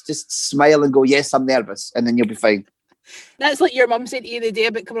nervous?" just smile and go, "Yes, I'm nervous," and then you'll be fine. That's like your mum said to you the day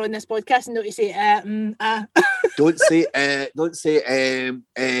about coming on this podcast, and not to say Don't say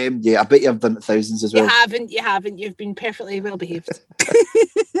yeah, I bet you've done it thousands as well. You haven't. You've been perfectly well behaved.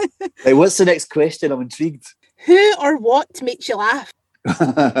 Right, what's the next question? I'm intrigued. Who or what makes you laugh?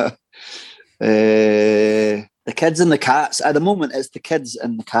 The kids and the cats. At the moment, it's the kids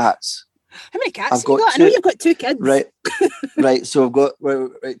and the cats. How many cats have you got? I know you've got 2 kids. Right. Right. So I've got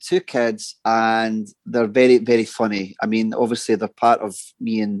 2 kids, and they're very, very funny. I mean, obviously they're part of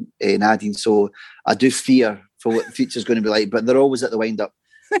me and Nadine, so I do fear for what the future's going to be like, but they're always at the wind up.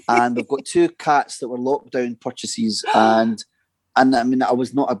 And I've got 2 cats that were lockdown purchases, and I mean, I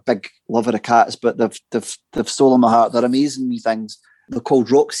was not a big lover of cats, but they've stolen my heart. They're amazing wee things. They're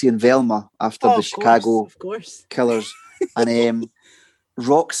called Roxy and Velma after the Chicago killers. And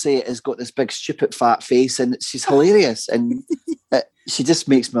Roxy has got this big stupid fat face, and she's hilarious, and she just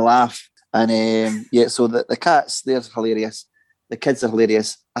makes me laugh. And so the cats, they're hilarious. The kids are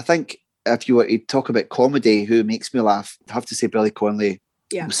hilarious. I think if you were to talk about comedy, who makes me laugh, I have to say Billy Connolly.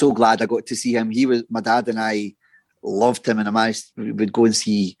 Yeah. I'm so glad I got to see him. My dad and I loved him, and we would go and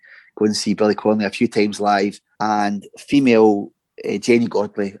see Billy Connolly a few times live. And female Jenny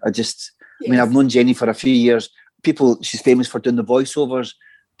Godley, I mean, I've known Jenny for a few years. She's famous for doing the voiceovers,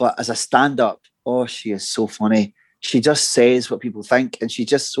 but as a stand-up, she is so funny. She just says what people think, and she's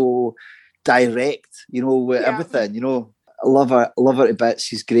just so direct, with everything, I love her to bits.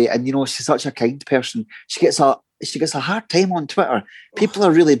 She's great. And, she's such a kind person. She gets a hard time on Twitter. People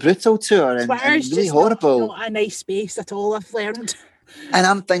are really brutal to her and really horrible. Not a nice space at all, I've learned. And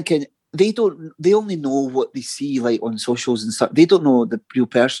I'm thinking, they only know what they see like on socials and stuff. They don't know the real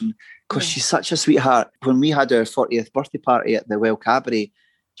person, because she's such a sweetheart. When we had our 40th birthday party at the Well Cabaret,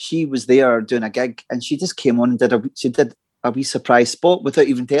 she was there doing a gig, and she just came on and did a wee surprise spot without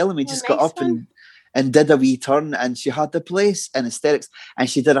even telling me. Just got up and did a wee turn, and she had the place in hysterics. And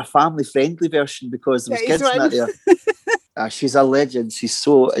she did a family-friendly version because there was kids in it there. She's a legend. She's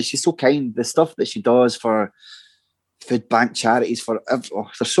so kind. The stuff that she does for food bank charities,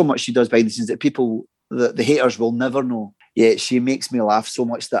 there's so much she does behind the scenes that people, the haters, will never know. Yeah, she makes me laugh so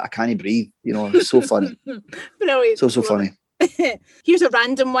much that I can't breathe. It's so funny. Brilliant. So funny. Here's a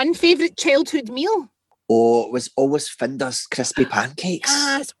random one. Favourite childhood meal? Oh, it was always Finder's crispy pancakes.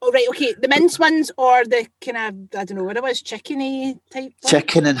 Right, okay. The mince ones, or the kind of, I don't know what it was, chicken-y type one?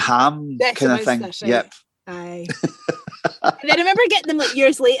 Chicken and ham kind of thing. Right. Yep. Aye. And then I remember getting them like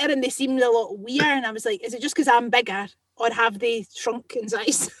years later, and they seemed a lot weird, and I was like, is it just because I'm bigger, or have they shrunk in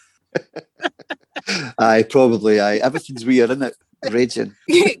size? Aye, probably. Aye. Everything's weird, isn't it? Raging.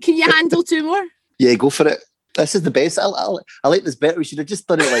 Can you handle 2 more? Yeah, go for it. This is the best. I like this better. We should have just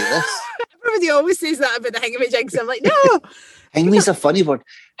done it like this. Everybody always says that about the hingamajigs. I'm like, no. Hingme's a funny word.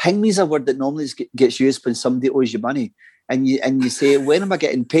 Hingme's a word that normally gets used when somebody owes you money. And you say, when am I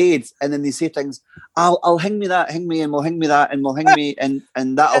getting paid? And then they say things, I'll hing me that, hing me, and we'll hing me that, and we'll hing me, and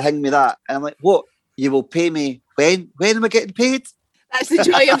that'll hing me that. And I'm like, what? You will pay me when? When am I getting paid? That's the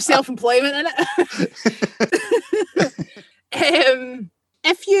joy of self-employment, isn't it?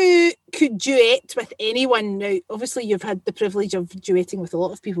 If you could duet with anyone now, obviously you've had the privilege of duetting with a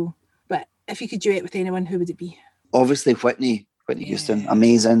lot of people, but if you could duet with anyone, who would it be? Obviously Whitney Houston,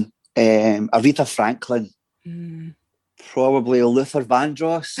 amazing. Aretha Franklin, probably Luther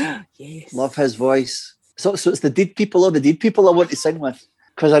Vandross. Yes, love his voice. So it's the dead people I want to sing with,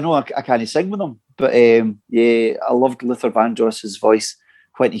 because I know I can't sing with them. But I loved Luther Vandross's voice.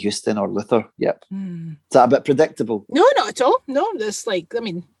 Whitney Houston or Luther, yep. Is that a bit predictable? No, not at all. No, that's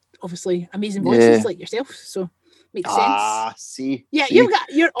obviously amazing voices like yourself, so makes sense. See. Yeah, you're.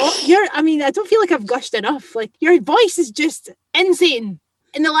 I mean, I don't feel like I've gushed enough. Like, your voice is just insane.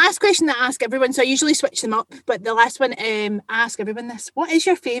 And the last question that I ask everyone, so I usually switch them up, but the last one, I ask everyone this: what is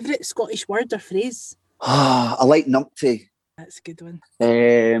your favourite Scottish word or phrase? I like numpty. That's a good one.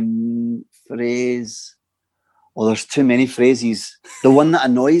 Phrase. Oh, there's too many phrases. The one that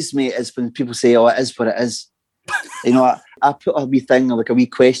annoys me is when people say, "Oh, it is what it is." I put a wee thing, like a wee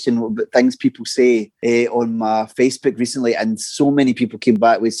question about things people say on my Facebook recently, and so many people came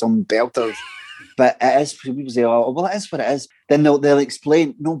back with some belters. But it is, people say, "Oh, well, it is what it is." Then they'll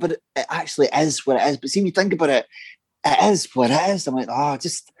explain, "No, but it actually is what it is." But see, when you think about it, it is what it is. I'm like,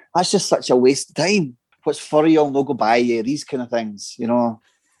 that's just such a waste of time. What's for you, they'll go buy you, these kind of things,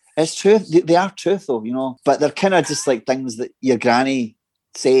 It's true. They are truth, though, but they're kind of just like things that your granny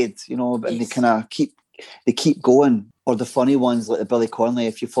said, but they kind of keep going. Or the funny ones like the Billy Connolly,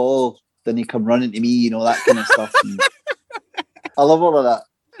 if you fall, then you come running to me, that kind of stuff. I love all of that.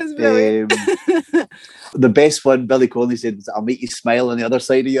 That's brilliant. The best one Billy Connolly said was, "I'll make you smile on the other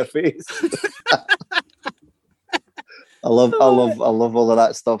side of your face." I love all of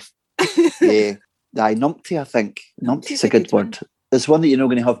that stuff. Yeah. Numpty, I think. Numpty's a good word. There's one that you're not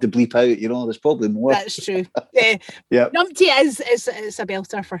going to have to bleep out, there's probably more. That's true. Yeah. Yep. Numpty is a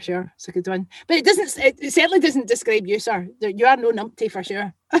belter for sure. It's a good one. But it certainly doesn't describe you, sir. You are no numpty for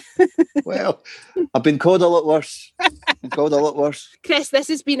sure. Well, I've been called a lot worse. Chris, this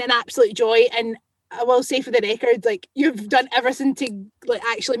has been an absolute joy, and I will say for the record, you've done everything to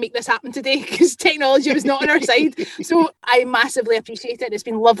actually make this happen today, because technology was not on our side. So I massively appreciate it. It's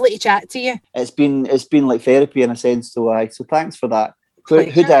been lovely to chat to you. It's been like therapy in a sense, so thanks for that. Who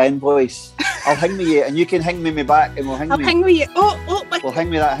do I invoice? I'll hang me you, and you can hang me back, and we'll hang me. I'll hang with you. We'll hang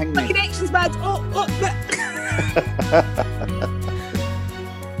me that. Hang my me. Connection's bad.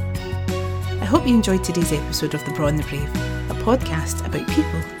 I hope you enjoyed today's episode of The Braw and the Brave, a podcast about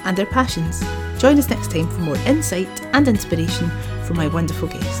people and their passions. Join us next time for more insight and inspiration from my wonderful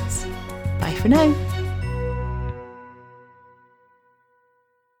guests. Bye for now.